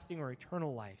everlasting or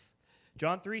eternal life.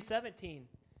 John 3:17,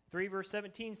 3 verse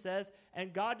 17 says,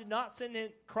 and God did not send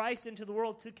Christ into the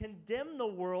world to condemn the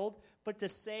world, but to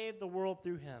save the world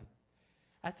through him.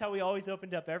 That's how we always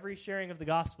opened up every sharing of the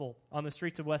gospel on the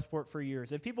streets of Westport for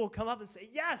years. And people will come up and say,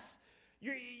 yes,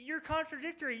 You're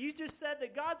contradictory. You just said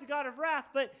that God's a God of wrath,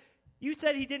 but you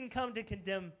said he didn't come to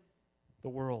condemn the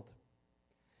world.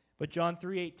 But John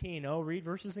 3:18, read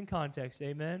verses in context,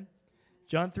 amen?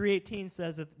 John 3:18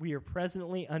 says that we are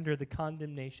presently under the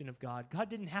condemnation of God. God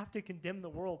didn't have to condemn the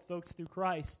world, folks, through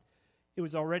Christ. It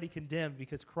was already condemned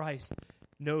because Christ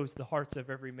knows the hearts of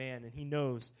every man, and he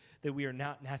knows that we are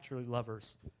not naturally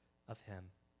lovers of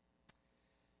him.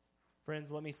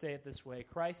 Friends, let me say it this way.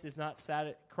 Christ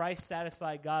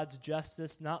satisfied God's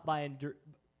justice not by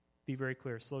be very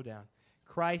clear, slow down.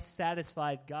 Christ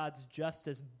satisfied God's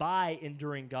justice by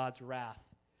enduring God's wrath.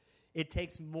 It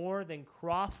takes more than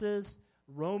crosses,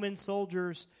 Roman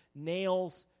soldiers,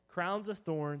 nails, crowns of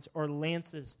thorns, or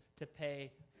lances to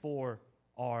pay for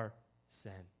our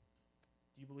sin.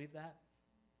 Do you believe that?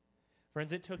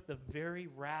 Friends, it took the very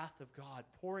wrath of God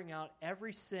pouring out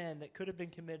every sin that could have been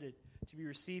committed to be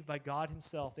received by God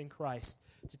himself in Christ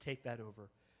to take that over.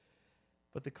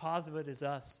 But the cause of it is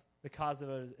us. The cause of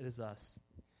it is us.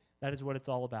 That is what it's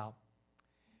all about.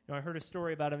 I heard a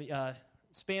story about a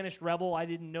Spanish rebel. I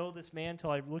didn't know this man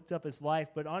until I looked up his life,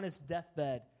 but on his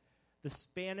deathbed, the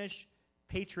Spanish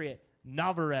patriot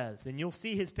Narvaez, and you'll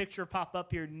see his picture pop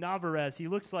up here, Narvaez. He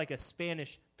looks like a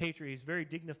Spanish patriot. He's a very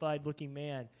dignified-looking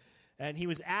man. And he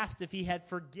was asked if he had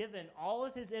forgiven all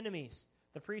of his enemies.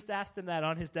 The priest asked him that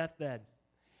on his deathbed.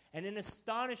 And in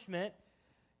astonishment,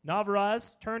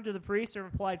 Narvaez turned to the priest and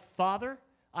replied, "Father,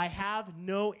 I have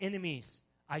no enemies.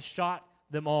 I shot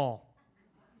them all."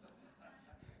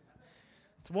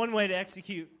 It's one way to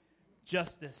execute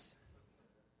justice.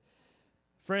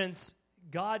 Friends,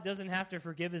 God doesn't have to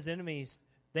forgive his enemies.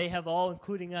 They have all,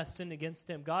 including us, sinned against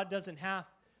him. God doesn't have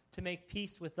to make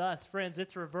peace with us. Friends,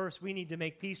 it's reverse. We need to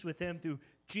make peace with him through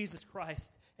Jesus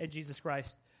Christ and Jesus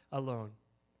Christ alone.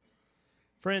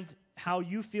 Friends, how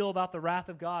you feel about the wrath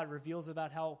of God reveals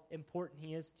about how important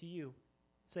he is to you.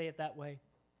 Say it that way.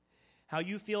 How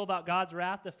you feel about God's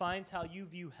wrath defines how you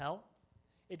view hell.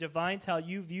 It defines how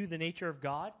you view the nature of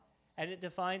God, and it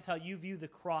defines how you view the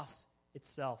cross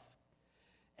itself.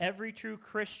 Every true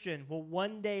Christian will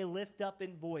one day lift up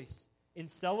in voice, in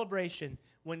celebration,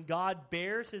 when God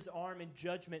bears his arm in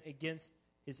judgment against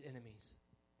his enemies.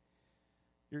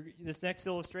 This next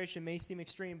illustration may seem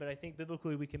extreme, but I think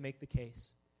biblically we can make the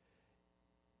case.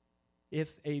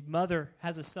 If a mother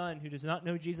has a son who does not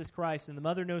know Jesus Christ, and the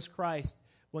mother knows Christ,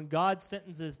 when God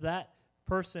sentences that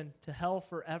person to hell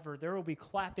forever, there will be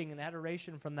clapping and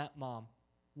adoration from that mom.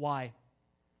 Why?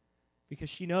 Because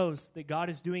she knows that God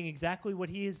is doing exactly what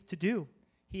he is to do.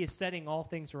 He is setting all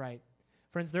things right.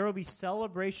 Friends, there will be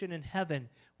celebration in heaven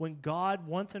when God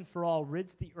once and for all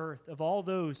rids the earth of all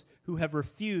those who have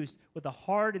refused with a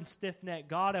hard and stiff neck,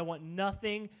 "God, I want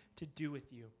nothing to do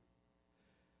with you."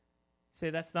 Say,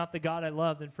 "That's not the God I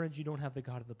love," then friends, you don't have the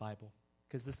God of the Bible,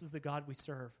 because this is the God we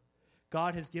serve.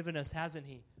 God has given us, hasn't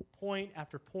he, point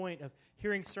after point of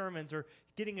hearing sermons or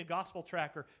getting a gospel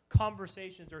tract or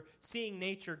conversations or seeing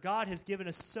nature. God has given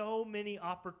us so many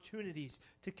opportunities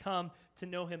to come to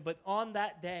know him. But on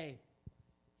that day,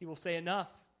 he will say,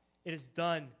 "Enough. It is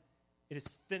done. It is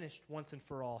finished once and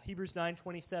for all." Hebrews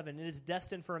 9:27, it is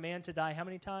destined for a man to die how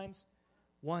many times?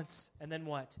 Once. And then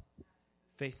what?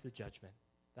 Face the judgment.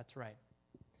 That's right.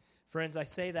 Friends, I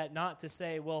say that not to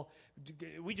say, well,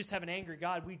 we just have an angry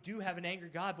God. We do have an angry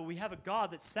God, but we have a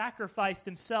God that sacrificed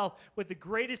himself with the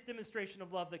greatest demonstration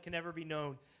of love that can ever be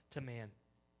known to man.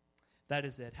 That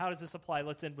is it. How does this apply?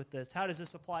 Let's end with this. How does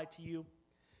this apply to you?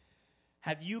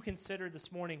 Have you considered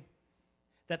this morning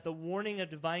that the warning of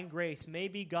divine grace may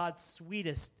be God's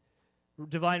sweetest,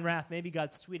 divine wrath may be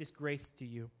God's sweetest grace to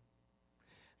you?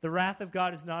 The wrath of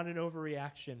God is not an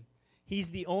overreaction.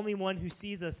 He's the only one who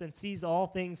sees us and sees all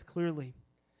things clearly.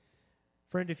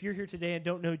 Friend, if you're here today and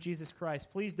don't know Jesus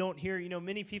Christ, please don't hear,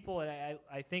 many people, and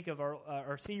I think of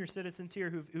our senior citizens here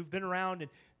who've been around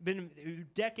and been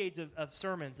decades of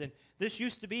sermons, and this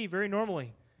used to be very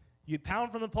normally. You'd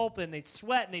pound from the pulpit, and they'd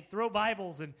sweat, and they'd throw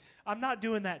Bibles, and I'm not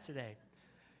doing that today.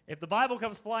 If the Bible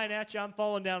comes flying at you, I'm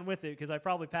falling down with it because I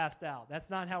probably passed out. That's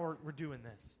not how we're doing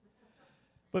this.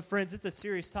 But friends, it's a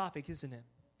serious topic, isn't it?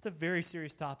 It's a very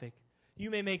serious topic. You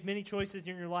may make many choices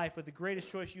in your life, but the greatest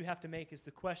choice you have to make is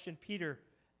the question Peter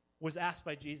was asked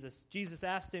by Jesus. Jesus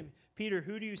asked him, "Peter,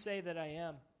 who do you say that I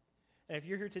am?" And if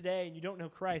you're here today and you don't know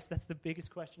Christ, that's the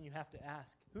biggest question you have to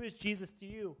ask. Who is Jesus to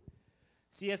you?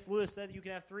 C.S. Lewis said that you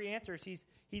can have three answers.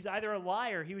 He's either a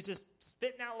liar. He was just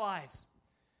spitting out lies.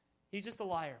 He's just a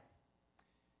liar.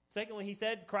 Secondly, he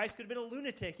said Christ could have been a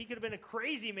lunatic. He could have been a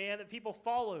crazy man that people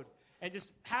followed and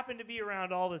just happened to be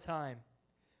around all the time.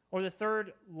 Or the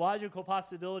third logical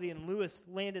possibility, and Lewis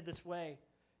landed this way.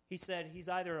 He said he's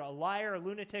either a liar, a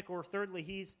lunatic, or thirdly,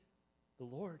 he's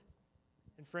the Lord.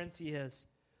 And friends, he is.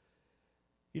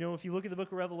 You know, if you look at the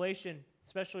book of Revelation,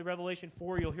 especially Revelation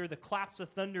 4, you'll hear the claps of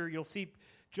thunder. You'll see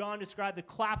John describe the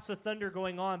claps of thunder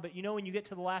going on. But you know, when you get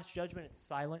to the last judgment, it's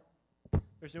silent.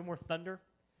 There's no more thunder.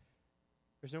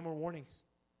 There's no more warnings.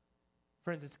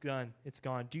 Friends, it's gone. It's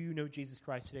gone. Do you know Jesus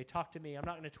Christ today? Talk to me. I'm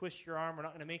not going to twist your arm. We're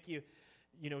not going to make you,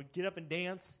 get up and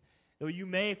dance. Though you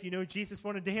may, if you know Jesus,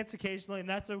 want to dance occasionally, and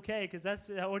that's okay, because that's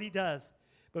what he does.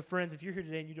 But friends, if you're here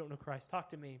today and you don't know Christ, talk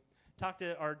to me. Talk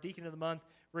to our deacon of the month,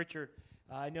 Richard.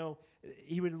 I know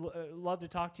he would love to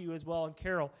talk to you as well, and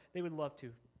Carol, they would love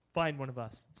to. Find one of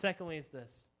us. Secondly is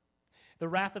this. The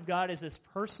wrath of God is as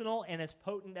personal and as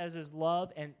potent as his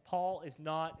love, and Paul is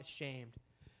not ashamed.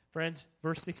 Friends,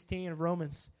 verse 16 of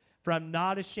Romans, for I'm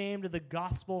not ashamed of the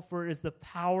gospel, for it is the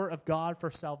power of God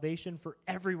for salvation for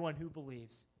everyone who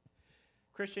believes.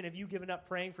 Christian, have you given up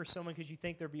praying for someone because you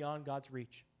think they're beyond God's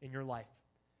reach in your life?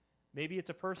 Maybe it's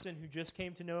a person who just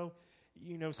came to know,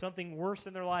 something worse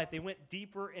in their life. They went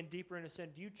deeper and deeper into sin.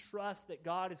 Do you trust that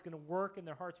God is going to work in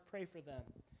their hearts? Pray for them.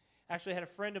 Actually, I had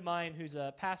a friend of mine who's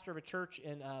a pastor of a church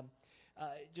in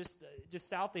just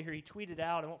south of here. He tweeted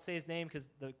out, I won't say his name because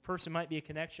the person might be a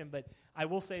connection, but I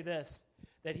will say this,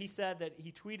 that he said that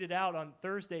he tweeted out on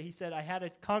Thursday, he said, I had a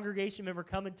congregation member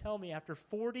come and tell me after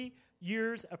 40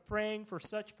 years of praying for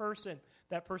such person,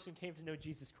 that person came to know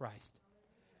Jesus Christ.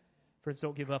 Friends,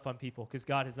 don't give up on people because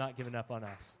God has not given up on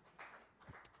us.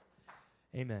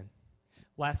 Amen.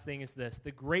 Last thing is this.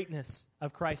 The greatness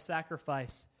of Christ's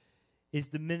sacrifice is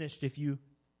diminished if you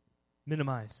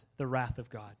minimize the wrath of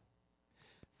God.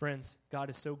 Friends, God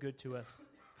is so good to us.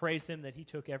 Praise him that he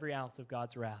took every ounce of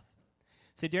God's wrath.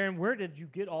 Say, Darren, where did you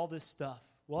get all this stuff?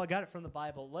 Well, I got it from the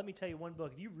Bible. Let me tell you one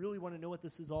book. If you really want to know what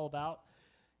this is all about,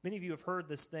 many of you have heard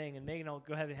this thing, and Megan, I'll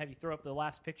go ahead and have you throw up the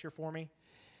last picture for me.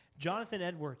 Jonathan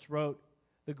Edwards wrote,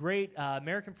 the great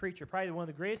American preacher, probably one of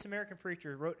the greatest American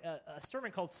preachers, wrote a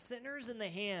sermon called Sinners in the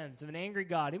Hands of an Angry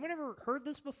God. Anyone ever heard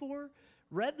this before?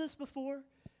 Read this before?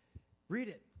 Read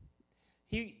it.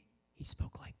 He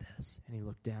spoke like this, and he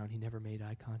looked down. He never made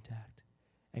eye contact.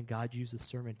 And God used the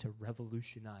sermon to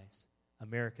revolutionize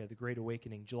America, the Great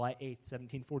Awakening, July 8th,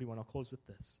 1741. I'll close with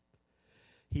this.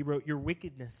 He wrote, your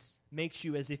wickedness makes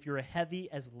you as if you're heavy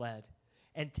as lead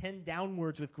and tend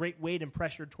downwards with great weight and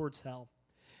pressure towards hell.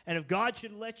 And if God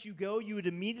should let you go, you would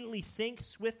immediately sink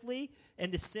swiftly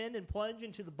and descend and plunge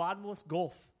into the bottomless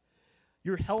gulf.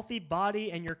 Your healthy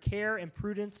body and your care and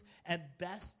prudence and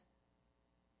best,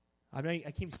 I can't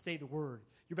even say the word,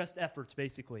 your best efforts,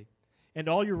 basically, and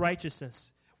all your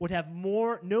righteousness would have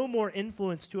no more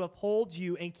influence to uphold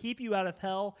you and keep you out of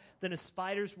hell than a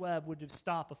spider's web would to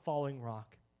stop a falling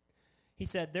rock. He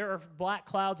said, there are black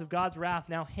clouds of God's wrath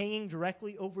now hanging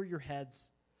directly over your heads,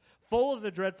 full of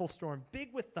the dreadful storm, big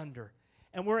with thunder.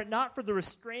 And were it not for the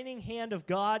restraining hand of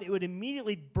God, it would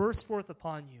immediately burst forth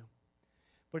upon you.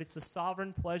 But it's the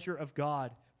sovereign pleasure of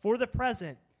God, for the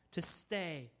present, to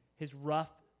stay his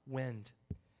rough wind.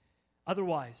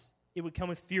 Otherwise, it would come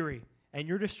with fury, and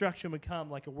your destruction would come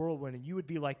like a whirlwind, and you would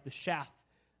be like the shaft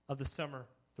of the summer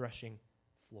threshing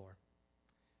floor.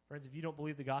 Friends, if you don't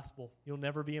believe the gospel, you'll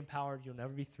never be empowered, you'll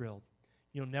never be thrilled,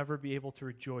 you'll never be able to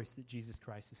rejoice that Jesus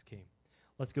Christ is King.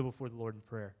 Let's go before the Lord in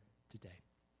prayer today.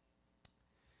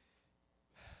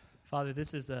 Father,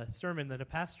 this is a sermon that a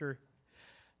pastor,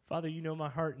 Father, you know my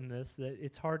heart in this, that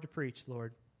it's hard to preach,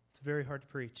 Lord. It's very hard to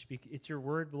preach. It's your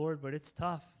word, Lord, but it's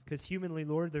tough because humanly,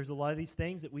 Lord, there's a lot of these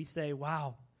things that we say,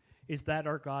 wow, is that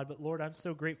our God? But Lord, I'm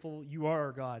so grateful you are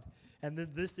our God, and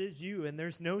that this is you, and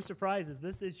there's no surprises.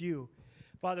 This is you.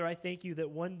 Father, I thank you that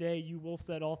one day you will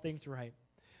set all things right.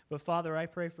 But Father, I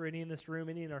pray for any in this room,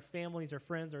 any in our families, our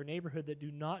friends, our neighborhood that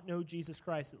do not know Jesus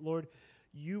Christ, that, Lord,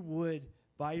 you would,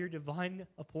 by your divine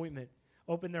appointment,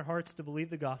 open their hearts to believe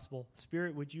the gospel.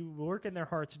 Spirit, would you work in their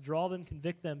hearts, draw them,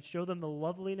 convict them, show them the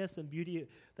loveliness and beauty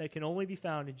that can only be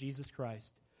found in Jesus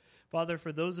Christ. Father,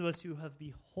 for those of us who have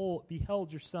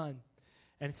beheld your Son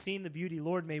and seen the beauty,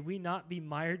 Lord, may we not be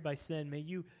mired by sin. May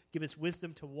you give us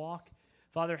wisdom to walk.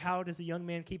 Father, how does a young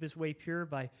man keep his way pure?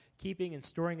 By keeping and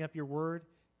storing up your word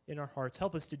in our hearts.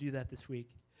 Help us to do that this week.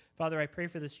 Father, I pray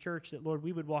for this church that, Lord,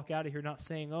 we would walk out of here not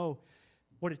saying, oh,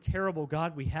 what a terrible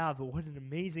God we have, but what an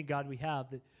amazing God we have,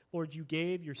 that, Lord, you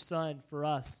gave your Son for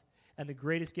us, and the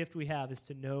greatest gift we have is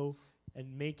to know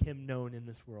and make him known in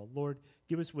this world. Lord,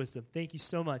 give us wisdom. Thank you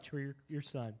so much for your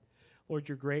Son. Lord,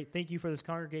 you're great. Thank you for this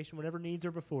congregation. Whatever needs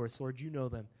are before us, Lord, you know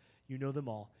them. You know them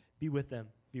all. Be with them.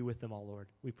 Be with them all, Lord.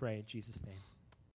 We pray in Jesus' name.